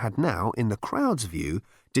entertainment had now, in the crowd's view,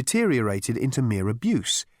 deteriorated into mere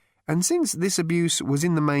abuse, and since this abuse was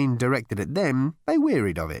in the main directed at them, they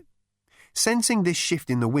wearied of it. Sensing this shift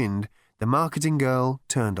in the wind, the marketing girl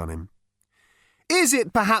turned on him. "Is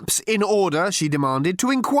it perhaps in order," she demanded,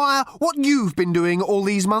 "to inquire what you've been doing all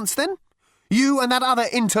these months, then? You and that other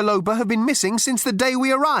interloper have been missing since the day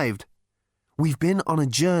we arrived." "We've been on a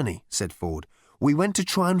journey," said Ford. "We went to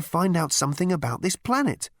try and find out something about this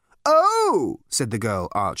planet." "Oh," said the girl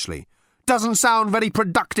archly. "Doesn't sound very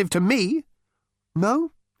productive to me."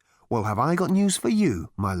 "No? Well, have I got news for you,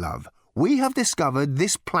 my love. We have discovered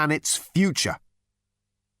this planet's future."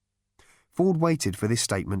 Ford waited for this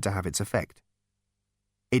statement to have its effect.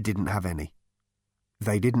 It didn't have any.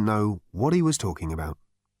 They didn't know what he was talking about.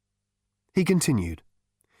 He continued,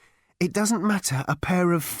 "It doesn't matter a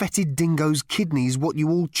pair of fetid dingoes' kidneys what you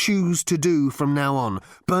all choose to do from now on.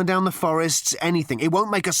 Burn down the forests, anything. It won't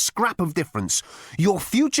make a scrap of difference. Your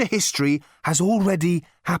future history has already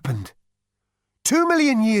happened. 2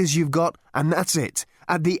 million years you've got, and that's it.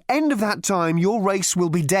 At the end of that time, your race will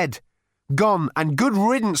be dead. Gone, and good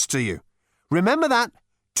riddance to you. Remember that.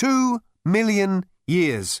 2 million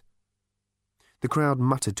years." The crowd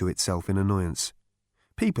muttered to itself in annoyance.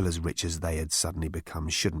 People as rich as they had suddenly become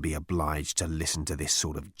shouldn't be obliged to listen to this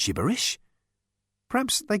sort of gibberish.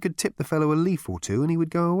 Perhaps they could tip the fellow a leaf or two and he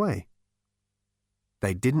would go away.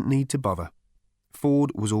 They didn't need to bother.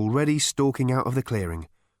 Ford was already stalking out of the clearing,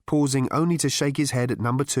 pausing only to shake his head at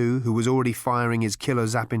number 2, who was already firing his killer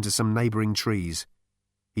zap into some neighbouring trees.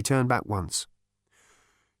 He turned back once.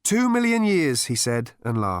 2 million years, he said,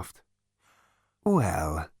 and laughed.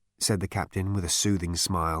 "Well," said the captain with a soothing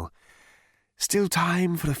smile, "still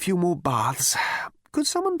time for a few more baths. Could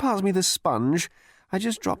someone pass me the sponge? I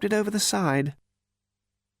just dropped it over the side."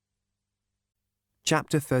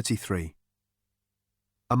 Chapter 33.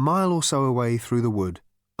 A mile or so away through the wood,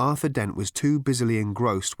 Arthur Dent was too busily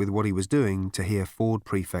engrossed with what he was doing to hear Ford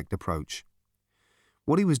Prefect approach.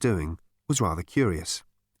 What he was doing was rather curious,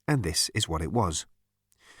 and this is what it was.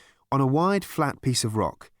 On a wide, flat piece of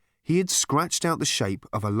rock, he had scratched out the shape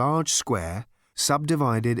of a large square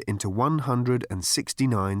subdivided into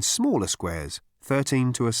 169 smaller squares,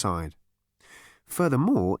 13 to a side.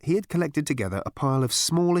 Furthermore, he had collected together a pile of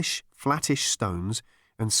smallish, flattish stones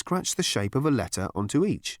and scratched the shape of a letter onto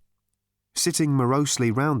each. Sitting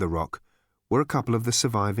morosely round the rock were a couple of the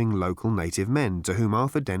surviving local native men to whom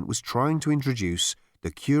Arthur Dent was trying to introduce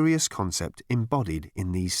the curious concept embodied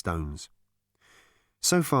in these stones.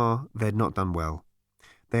 So far, they had not done well.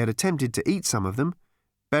 They had attempted to eat some of them,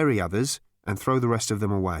 bury others, and throw the rest of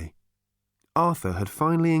them away. Arthur had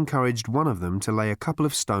finally encouraged one of them to lay a couple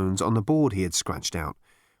of stones on the board he had scratched out,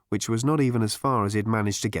 which was not even as far as he had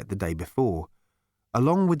managed to get the day before.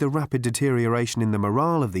 Along with the rapid deterioration in the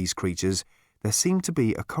morale of these creatures, there seemed to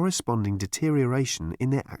be a corresponding deterioration in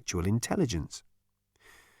their actual intelligence.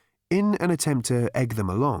 In an attempt to egg them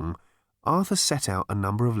along, Arthur set out a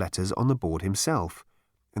number of letters on the board himself,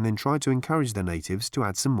 and then tried to encourage the natives to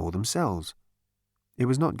add some more themselves. It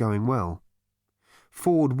was not going well.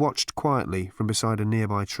 Ford watched quietly from beside a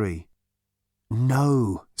nearby tree.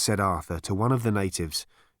 "No," said Arthur to one of the natives,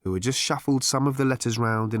 who had just shuffled some of the letters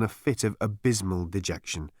round in a fit of abysmal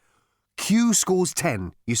dejection. "Q scores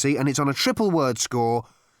 10, you see, and it's on a triple word score.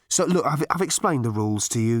 So, look, I've explained the rules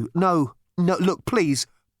to you. No, look, please,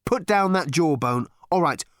 put down that jawbone. All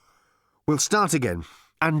right, we'll start again,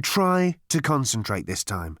 and try to concentrate this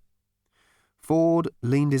time." Ford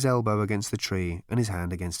leaned his elbow against the tree and his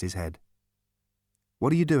hand against his head.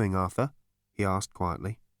 "What are you doing, Arthur?" he asked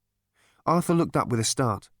quietly. Arthur looked up with a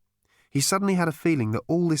start. He suddenly had a feeling that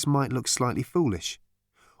all this might look slightly foolish.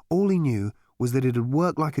 All he knew was that it had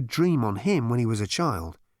worked like a dream on him when he was a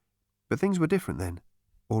child. But things were different then,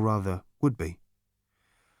 or rather, would be.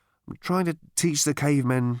 "I'm trying to teach the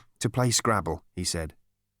cavemen to play Scrabble," he said.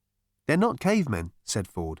 "They're not cavemen," said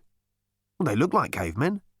Ford. "Well, they look like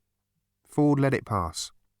cavemen." Ford let it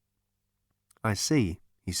pass. "I see,"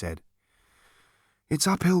 he said. "It's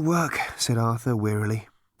uphill work," said Arthur wearily.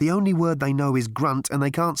 "The only word they know is grunt, and they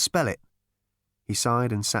can't spell it." He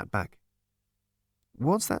sighed and sat back.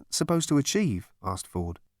 "What's that supposed to achieve?" asked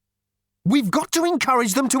Ford. "We've got to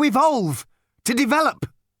encourage them to evolve, to develop,"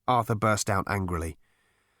 Arthur burst out angrily.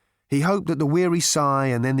 He hoped that the weary sigh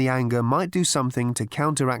and then the anger might do something to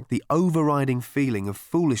counteract the overriding feeling of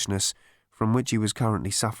foolishness from which he was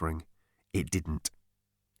currently suffering. It didn't.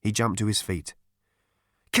 He jumped to his feet.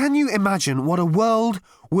 "Can you imagine what a world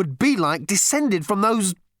would be like descended from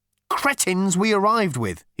those cretins we arrived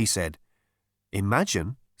with?" he said.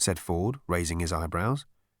 "Imagine?" said Ford, raising his eyebrows.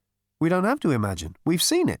 "We don't have to imagine. We've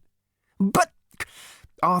seen it." "But—"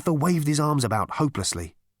 Arthur waved his arms about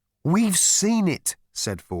hopelessly. "We've seen it,"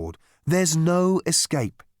 said Ford. "There's no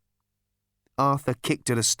escape." Arthur kicked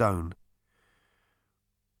at a stone.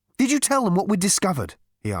 "Did you tell them what we'd discovered?"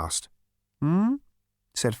 he asked.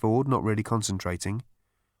 Said Ford, not really concentrating.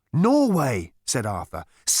 "Norway," said Arthur.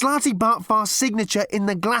 "Slarty Bartfar's signature in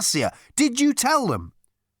the glacier. Did you tell them?"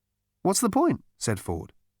 "What's the point?" said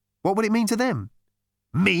Ford. "What would it mean to them?"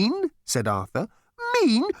 "Mean?" said Arthur.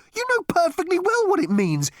 "Mean? You know perfectly well what it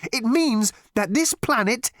means. It means that this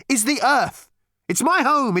planet is the Earth. It's my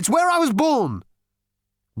home. It's where I was born."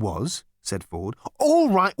 "Was?" said Ford. "All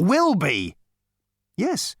right, will be."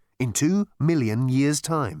 "Yes, in 2 million years'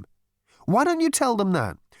 time. Why don't you tell them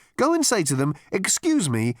that? Go and say to them, 'Excuse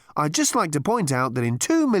me, I'd just like to point out that in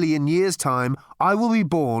 2 million years' time I will be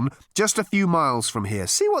born just a few miles from here.'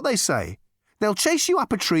 See what they say. They'll chase you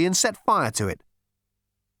up a tree and set fire to it."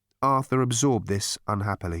 Arthur absorbed this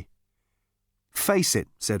unhappily. "Face it,"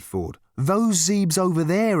 said Ford, "those Zebes over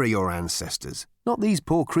there are your ancestors, not these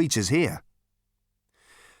poor creatures here."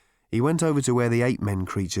 He went over to where the 8 men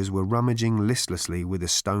creatures were rummaging listlessly with the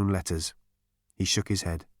stone letters. He shook his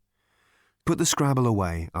head. "Put the Scrabble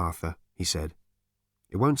away, Arthur," he said.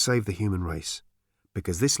 "It won't save the human race,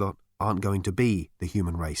 because this lot aren't going to be the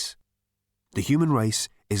human race. The human race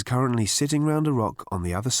is currently sitting round a rock on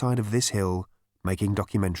the other side of this hill, making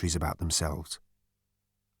documentaries about themselves."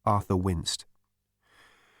 Arthur winced.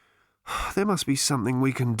 "There must be something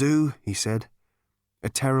we can do," he said. A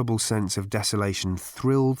terrible sense of desolation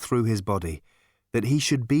thrilled through his body, that he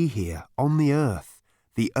should be here, on the Earth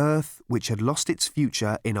which had lost its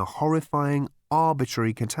future in a horrifying,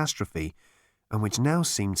 arbitrary catastrophe, and which now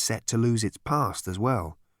seemed set to lose its past as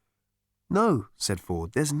well. "No," said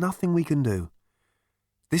Ford, "there's nothing we can do.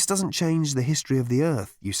 This doesn't change the history of the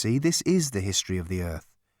Earth, you see. This is the history of the Earth.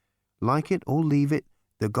 Like it or leave it,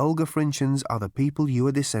 the Golgafrinchans are the people you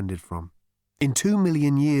are descended from. In 2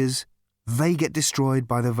 million years, they get destroyed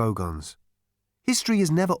by the Vogons. History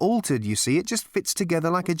is never altered, you see. It just fits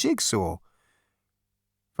together like a jigsaw.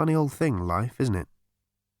 Funny old thing, life, isn't it?"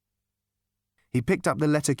 He picked up the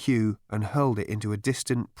letter Q and hurled it into a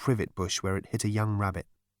distant privet bush where it hit a young rabbit.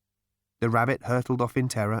 The rabbit hurtled off in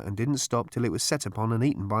terror and didn't stop till it was set upon and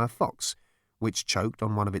eaten by a fox, which choked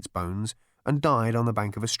on one of its bones and died on the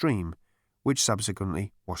bank of a stream, which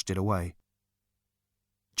subsequently washed it away.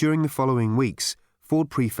 During the following weeks, Ford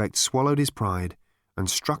Prefect swallowed his pride and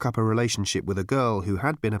struck up a relationship with a girl who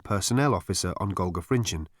had been a personnel officer on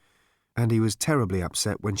Golgafrinchon, and he was terribly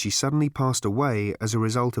upset when she suddenly passed away as a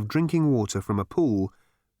result of drinking water from a pool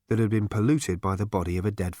that had been polluted by the body of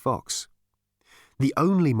a dead fox. The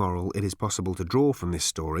only moral it is possible to draw from this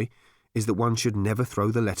story is that one should never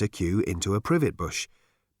throw the letter Q into a privet bush,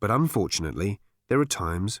 But unfortunately, there are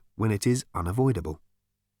times when it is unavoidable.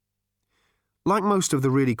 Like most of the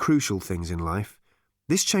really crucial things in life,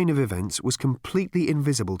 this chain of events was completely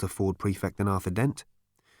invisible to Ford Prefect and Arthur Dent.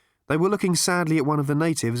 They were looking sadly at one of the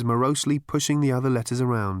natives morosely pushing the other letters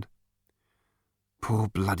around. "Poor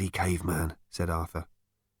bloody caveman," said Arthur.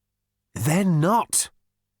 "They're not!"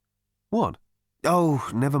 "What?" "Oh,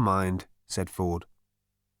 never mind," said Ford.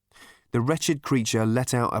 The wretched creature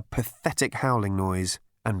let out a pathetic howling noise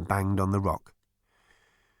and banged on the rock.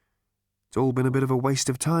 "It's all been a bit of a waste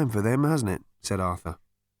of time for them, hasn't it?" said Arthur.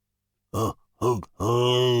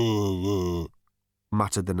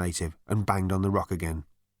 Muttered the native and banged on the rock again.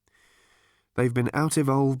 "They've been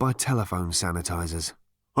out-evolved by telephone sanitizers,"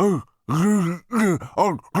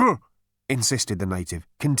 insisted the native,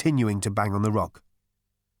 continuing to bang on the rock.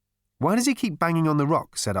 "Why does he keep banging on the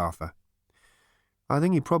rock?" said Arthur. "I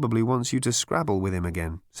think he probably wants you to Scrabble with him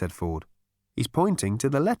again," said Ford. "He's pointing to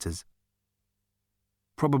the letters."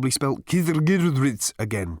 "Probably spelt Kithirgirritz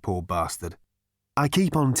again, poor bastard. I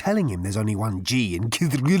keep on telling him there's only one G in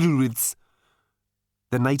Kithirgirritz."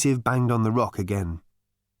 The native banged on the rock again.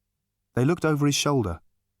 They looked over his shoulder.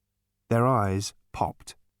 Their eyes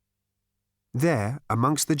popped. There,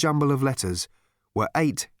 amongst the jumble of letters, were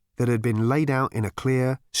 8 that had been laid out in a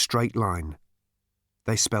clear, straight line.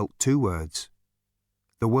 They spelt 2 words.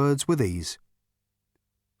 The words were these: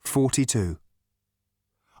 42.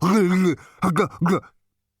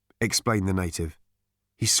 Explained the native.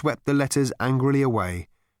 He swept the letters angrily away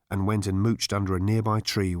and went and mooched under a nearby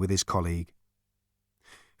tree with his colleague.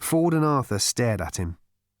 Ford and Arthur stared at him.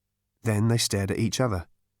 Then they stared at each other.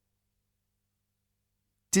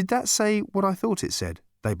 "Did that say what I thought it said?"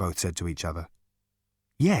 they both said to each other.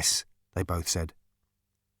 "Yes," they both said.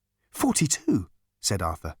 42, said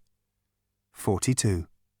Arthur. 42,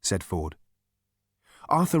 said Ford.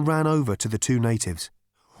 Arthur ran over to the 2 natives.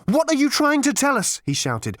 "What are you trying to tell us?" he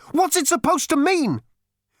shouted. "What's it supposed to mean?"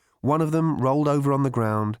 One of them rolled over on the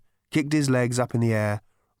ground, kicked his legs up in the air,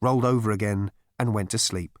 rolled over again, and went to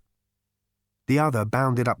sleep. The other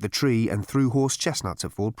bounded up the tree and threw horse chestnuts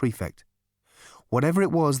at Ford Prefect. Whatever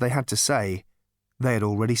it was they had to say, they had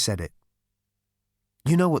already said it.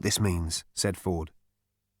 "You know what this means," said Ford.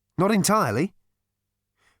 "Not entirely."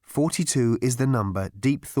 42 is the number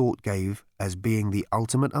Deep Thought gave as being the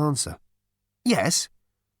ultimate answer. "Yes."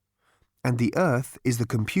 "And the Earth is the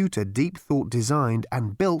computer Deep Thought designed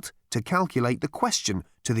and built to calculate the question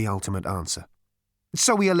to the ultimate answer."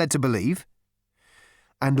 "So we are led to believe."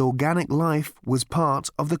 "And organic life was part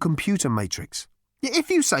of the computer matrix."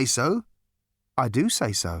 "If you say so." "I do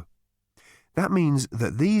say so. That means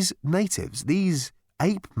that these natives, these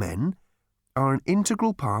ape men, are an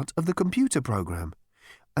integral part of the computer program,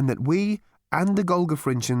 and that we and the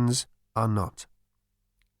Golgafrinchans are not."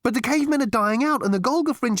 "But the cavemen are dying out and the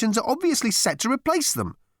Golgafrinchans are obviously set to replace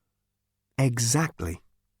them." "Exactly.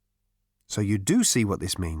 So you do see what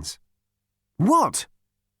this means." "What?"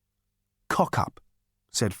 "Cock up,"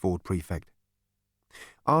 said Ford Prefect.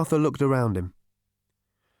 Arthur looked around him.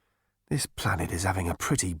 "This planet is having a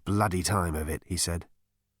pretty bloody time of it," he said.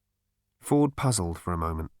 Ford puzzled for a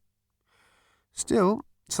moment. "Still,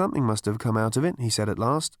 something must have come out of it," he said at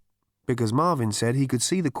last, "because Marvin said he could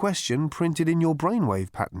see the question printed in your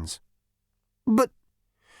brainwave patterns." "But—"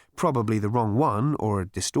 "Probably the wrong one, or a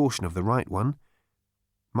distortion of the right one.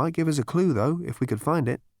 Might give us a clue, though, if we could find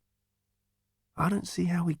it." "I don't see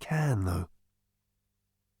how we can, though."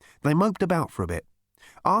 They moped about for a bit.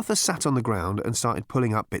 Arthur sat on the ground and started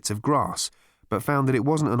pulling up bits of grass, but found that it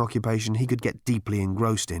wasn't an occupation he could get deeply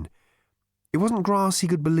engrossed in. It wasn't grass he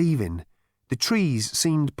could believe in. The trees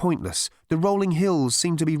seemed pointless, the rolling hills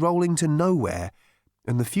seemed to be rolling to nowhere,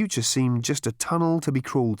 and the future seemed just a tunnel to be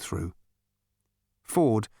crawled through.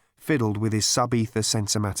 Ford fiddled with his sub-ether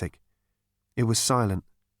sensomatic. It was silent.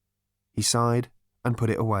 He sighed and put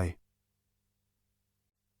it away.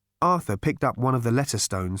 Arthur picked up one of the letter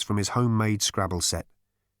stones from his homemade Scrabble set.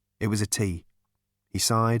 It was a T. He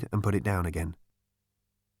sighed and put it down again.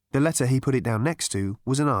 The letter he put it down next to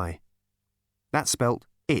was an I. That spelt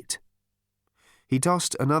it. He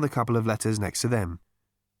tossed another couple of letters next to them.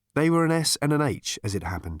 They were an S and an H, as it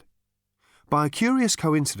happened. By a curious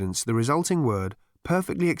coincidence, the resulting word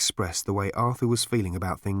perfectly expressed the way Arthur was feeling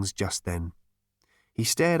about things just then. He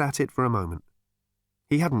stared at it for a moment.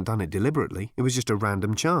 He hadn't done it deliberately, it was just a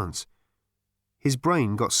random chance. His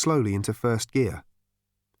brain got slowly into first gear.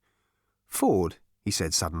 "Ford," he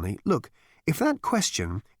said suddenly, "look, if that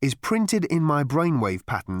question is printed in my brainwave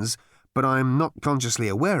patterns, but I'm not consciously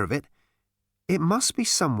aware of it, it must be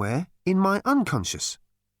somewhere in my unconscious."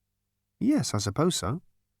 "Yes, I suppose so."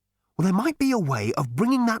 "Well, there might be a way of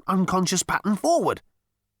bringing that unconscious pattern forward."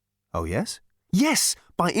 Oh, yes? Yes,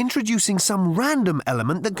 by introducing some random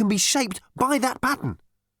element that can be shaped by that pattern.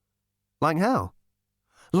 Like how?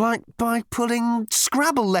 Like by pulling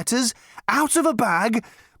Scrabble letters out of a bag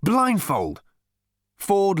blindfold.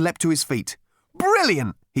 Ford leapt to his feet.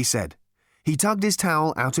 Brilliant, he said. He tugged his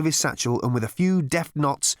towel out of his satchel and with a few deft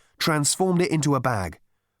knots transformed it into a bag.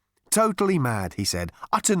 Totally mad, he said.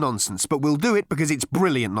 Utter nonsense, but we'll do it because it's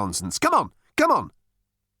brilliant nonsense. Come on, come on.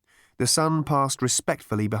 The sun passed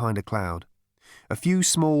respectfully behind a cloud. A few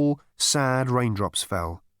small, sad raindrops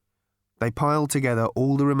fell. They piled together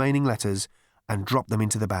all the remaining letters and dropped them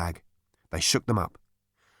into the bag. They shook them up.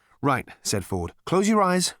 Right, said Ford. Close your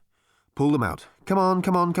eyes. Pull them out. Come on,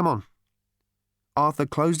 come on, come on. Arthur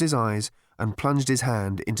closed his eyes and plunged his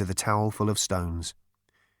hand into the towel full of stones.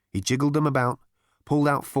 He jiggled them about, pulled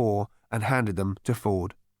out 4 and handed them to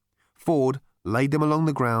Ford. Ford laid them along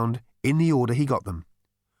the ground in the order he got them.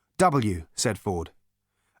 W, said Ford.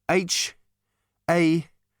 H, A,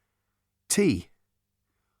 T.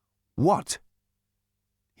 What?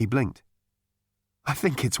 He blinked. I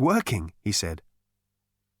think it's working, he said.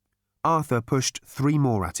 Arthur pushed 3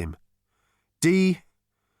 more at him. D,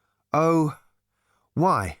 O,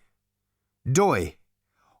 Y. Doy.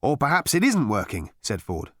 Or perhaps it isn't working, said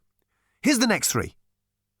Ford. Here's the next 3.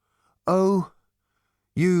 O,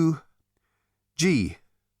 U, G.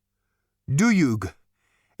 Duyug.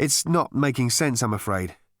 It's not making sense, I'm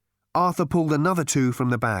afraid. Arthur pulled another 2 from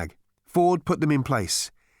the bag. Ford put them in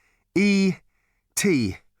place. E,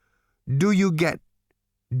 T. Do you get?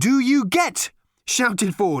 Do you get?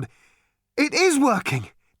 Shouted Ford. It is working.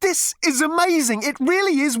 This is amazing. It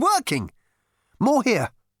really is working. More here.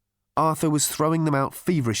 Arthur was throwing them out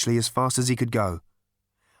feverishly as fast as he could go.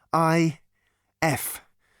 I, F,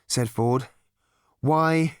 said Ford.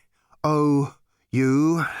 Y, O,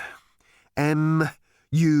 U, M,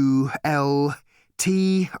 U, L,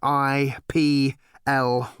 T, I, P,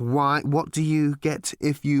 L, Y. What do you get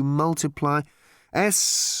if you multiply?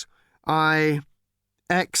 S, I,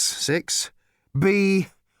 X, 6, B,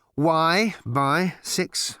 Y, by,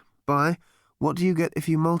 6, by. What do you get if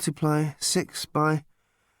you multiply 6 by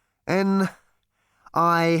N,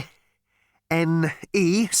 I, N,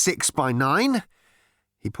 E, 6 by 9?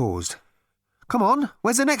 He paused. Come on,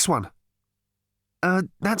 where's the next one?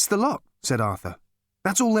 That's the lot, said Arthur.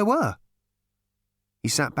 That's all there were. He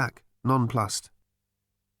sat back, nonplussed.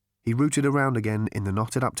 He rooted around again in the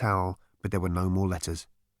knotted-up towel, but there were no more letters.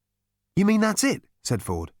 You mean that's it? Said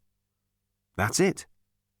Ford. That's it.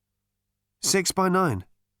 6 by 9.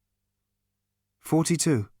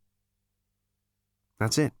 42.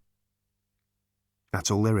 That's it. That's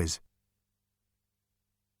all there is.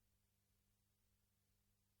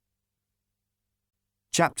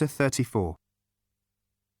 Chapter 34.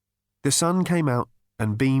 The sun came out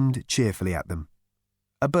and beamed cheerfully at them.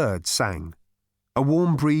 A bird sang. A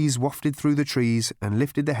warm breeze wafted through the trees and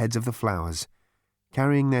lifted the heads of the flowers,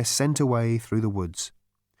 carrying their scent away through the woods.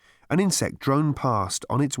 An insect droned past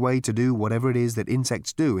on its way to do whatever it is that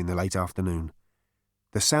insects do in the late afternoon.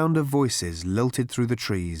 The sound of voices lilted through the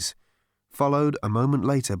trees, followed a moment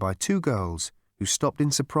later by 2 girls who stopped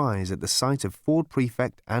in surprise at the sight of Ford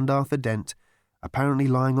Prefect and Arthur Dent apparently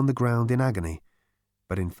lying on the ground in agony,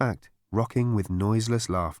 but in fact rocking with noiseless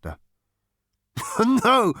laughter.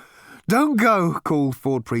 No, don't go, called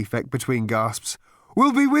Ford Prefect between gasps.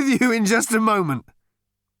 We'll be with you in just a moment.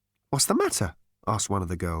 What's the matter? Asked one of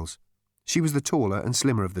the girls. She was the taller and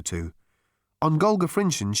slimmer of the 2. On Golga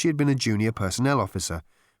Frinchin she had been a junior personnel officer,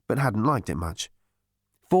 but hadn't liked it much.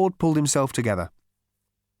 Ford pulled himself together.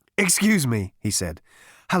 Excuse me, he said.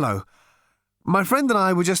 Hello. My friend and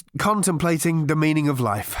I were just contemplating the meaning of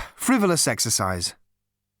life. Frivolous exercise.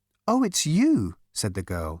 Oh, it's you, said the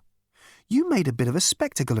girl. You made a bit of a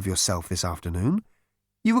spectacle of yourself this afternoon.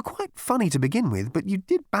 You were quite funny to begin with, but you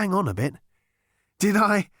did bang on a bit. Did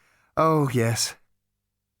I? Oh, yes.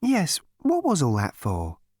 Yes, what was all that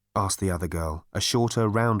for? Asked the other girl, a shorter,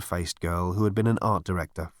 round-faced girl who had been an art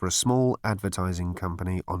director for a small advertising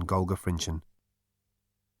company on Golga Frinchin.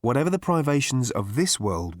 Whatever the privations of this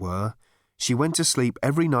world were, she went to sleep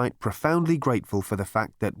every night profoundly grateful for the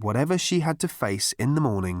fact that whatever she had to face in the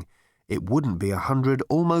morning, it wouldn't be 100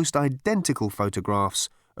 almost identical photographs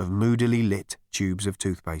of moodily lit tubes of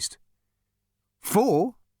toothpaste.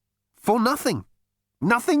 For nothing.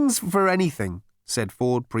 Nothing's for anything, said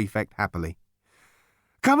Ford Prefect happily.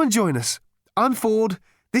 Come and join us. I'm Ford.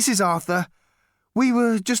 This is Arthur. We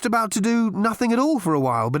were just about to do nothing at all for a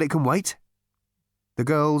while, but it can wait. The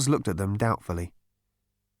girls looked at them doubtfully.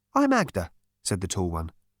 I'm Agda, said the tall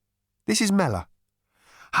one. This is Mella.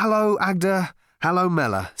 Hello, Agda. Hello,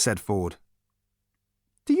 Mella, said Ford.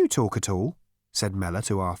 Do you talk at all? said Mellor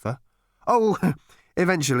to Arthur. Oh,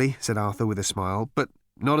 eventually, said Arthur with a smile, but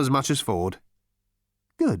not as much as Ford.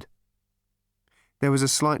 Good. There was a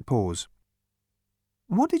slight pause.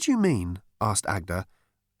 What did you mean, asked Agda,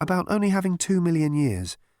 about only having 2 million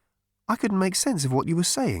years? I couldn't make sense of what you were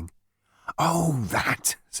saying. Oh,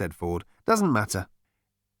 that, said Ford. Doesn't matter.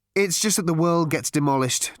 It's just that the world gets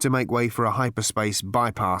demolished to make way for a hyperspace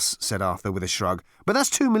bypass, said Arthur with a shrug. But that's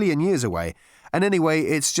 2 million years away. And anyway,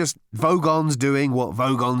 it's just Vogons doing what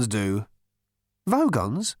Vogons do.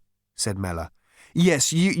 Vogons? Said Mellor.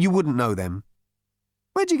 Yes, you wouldn't know them.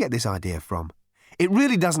 Where'd you get this idea from? It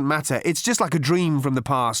really doesn't matter. It's just like a dream from the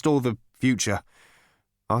past or the future.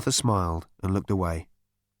 Arthur smiled and looked away.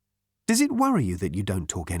 Does it worry you that you don't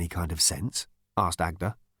talk any kind of sense? Asked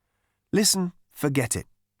Agda. Listen, forget it,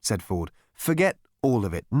 said Ford. Forget all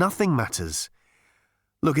of it. Nothing matters.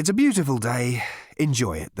 Look, it's a beautiful day.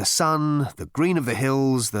 Enjoy it. The sun, the green of the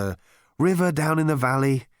hills, the river down in the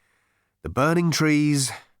valley, the burning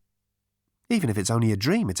trees. Even if it's only a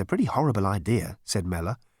dream, it's a pretty horrible idea, said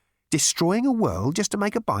Mellor. Destroying a world just to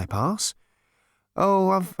make a bypass? Oh,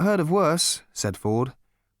 I've heard of worse, said Ford.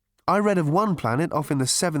 I read of one planet off in the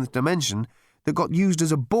 7th dimension that got used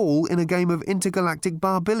as a ball in a game of intergalactic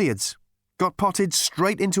bar billiards. Got potted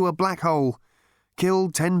straight into a black hole.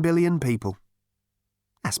 Killed 10 billion people.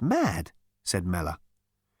 That's mad, said Mellor.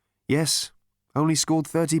 Yes, only scored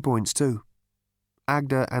 30 points too.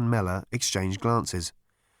 Agda and Mellor exchanged glances.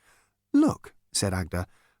 Look, said Agda,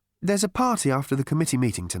 there's a party after the committee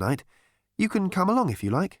meeting tonight. You can come along if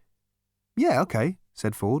you like. Yeah, OK,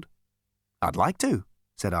 said Ford. I'd like to,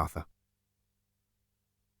 said Arthur.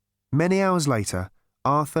 Many hours later,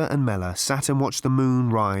 Arthur and Mellor sat and watched the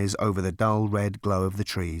moon rise over the dull red glow of the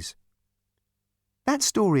trees. That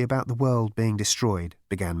story about the world being destroyed,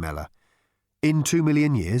 began Mellor. In 2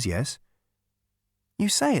 million years, yes. You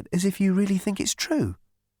say it as if you really think it's true.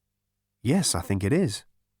 Yes, I think it is.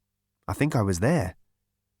 I think I was there.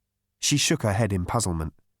 She shook her head in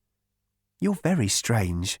puzzlement. You're very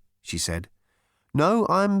strange, she said. No,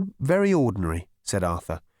 I'm very ordinary, said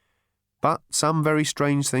Arthur. But some very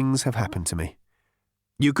strange things have happened to me.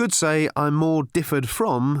 You could say I'm more differed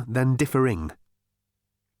from than differing.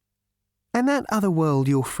 And that other world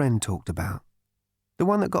your friend talked about? The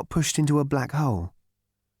one that got pushed into a black hole?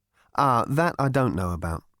 Ah, that I don't know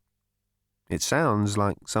about. It sounds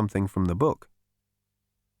like something from the book.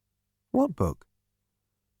 What book?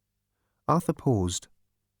 Arthur paused.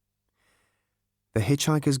 The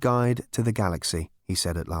Hitchhiker's Guide to the Galaxy, he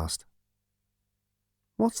said at last.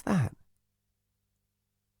 What's that?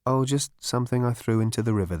 Oh, just something I threw into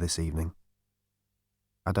the river this evening.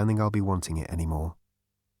 I don't think I'll be wanting it anymore,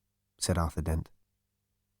 said Arthur Dent.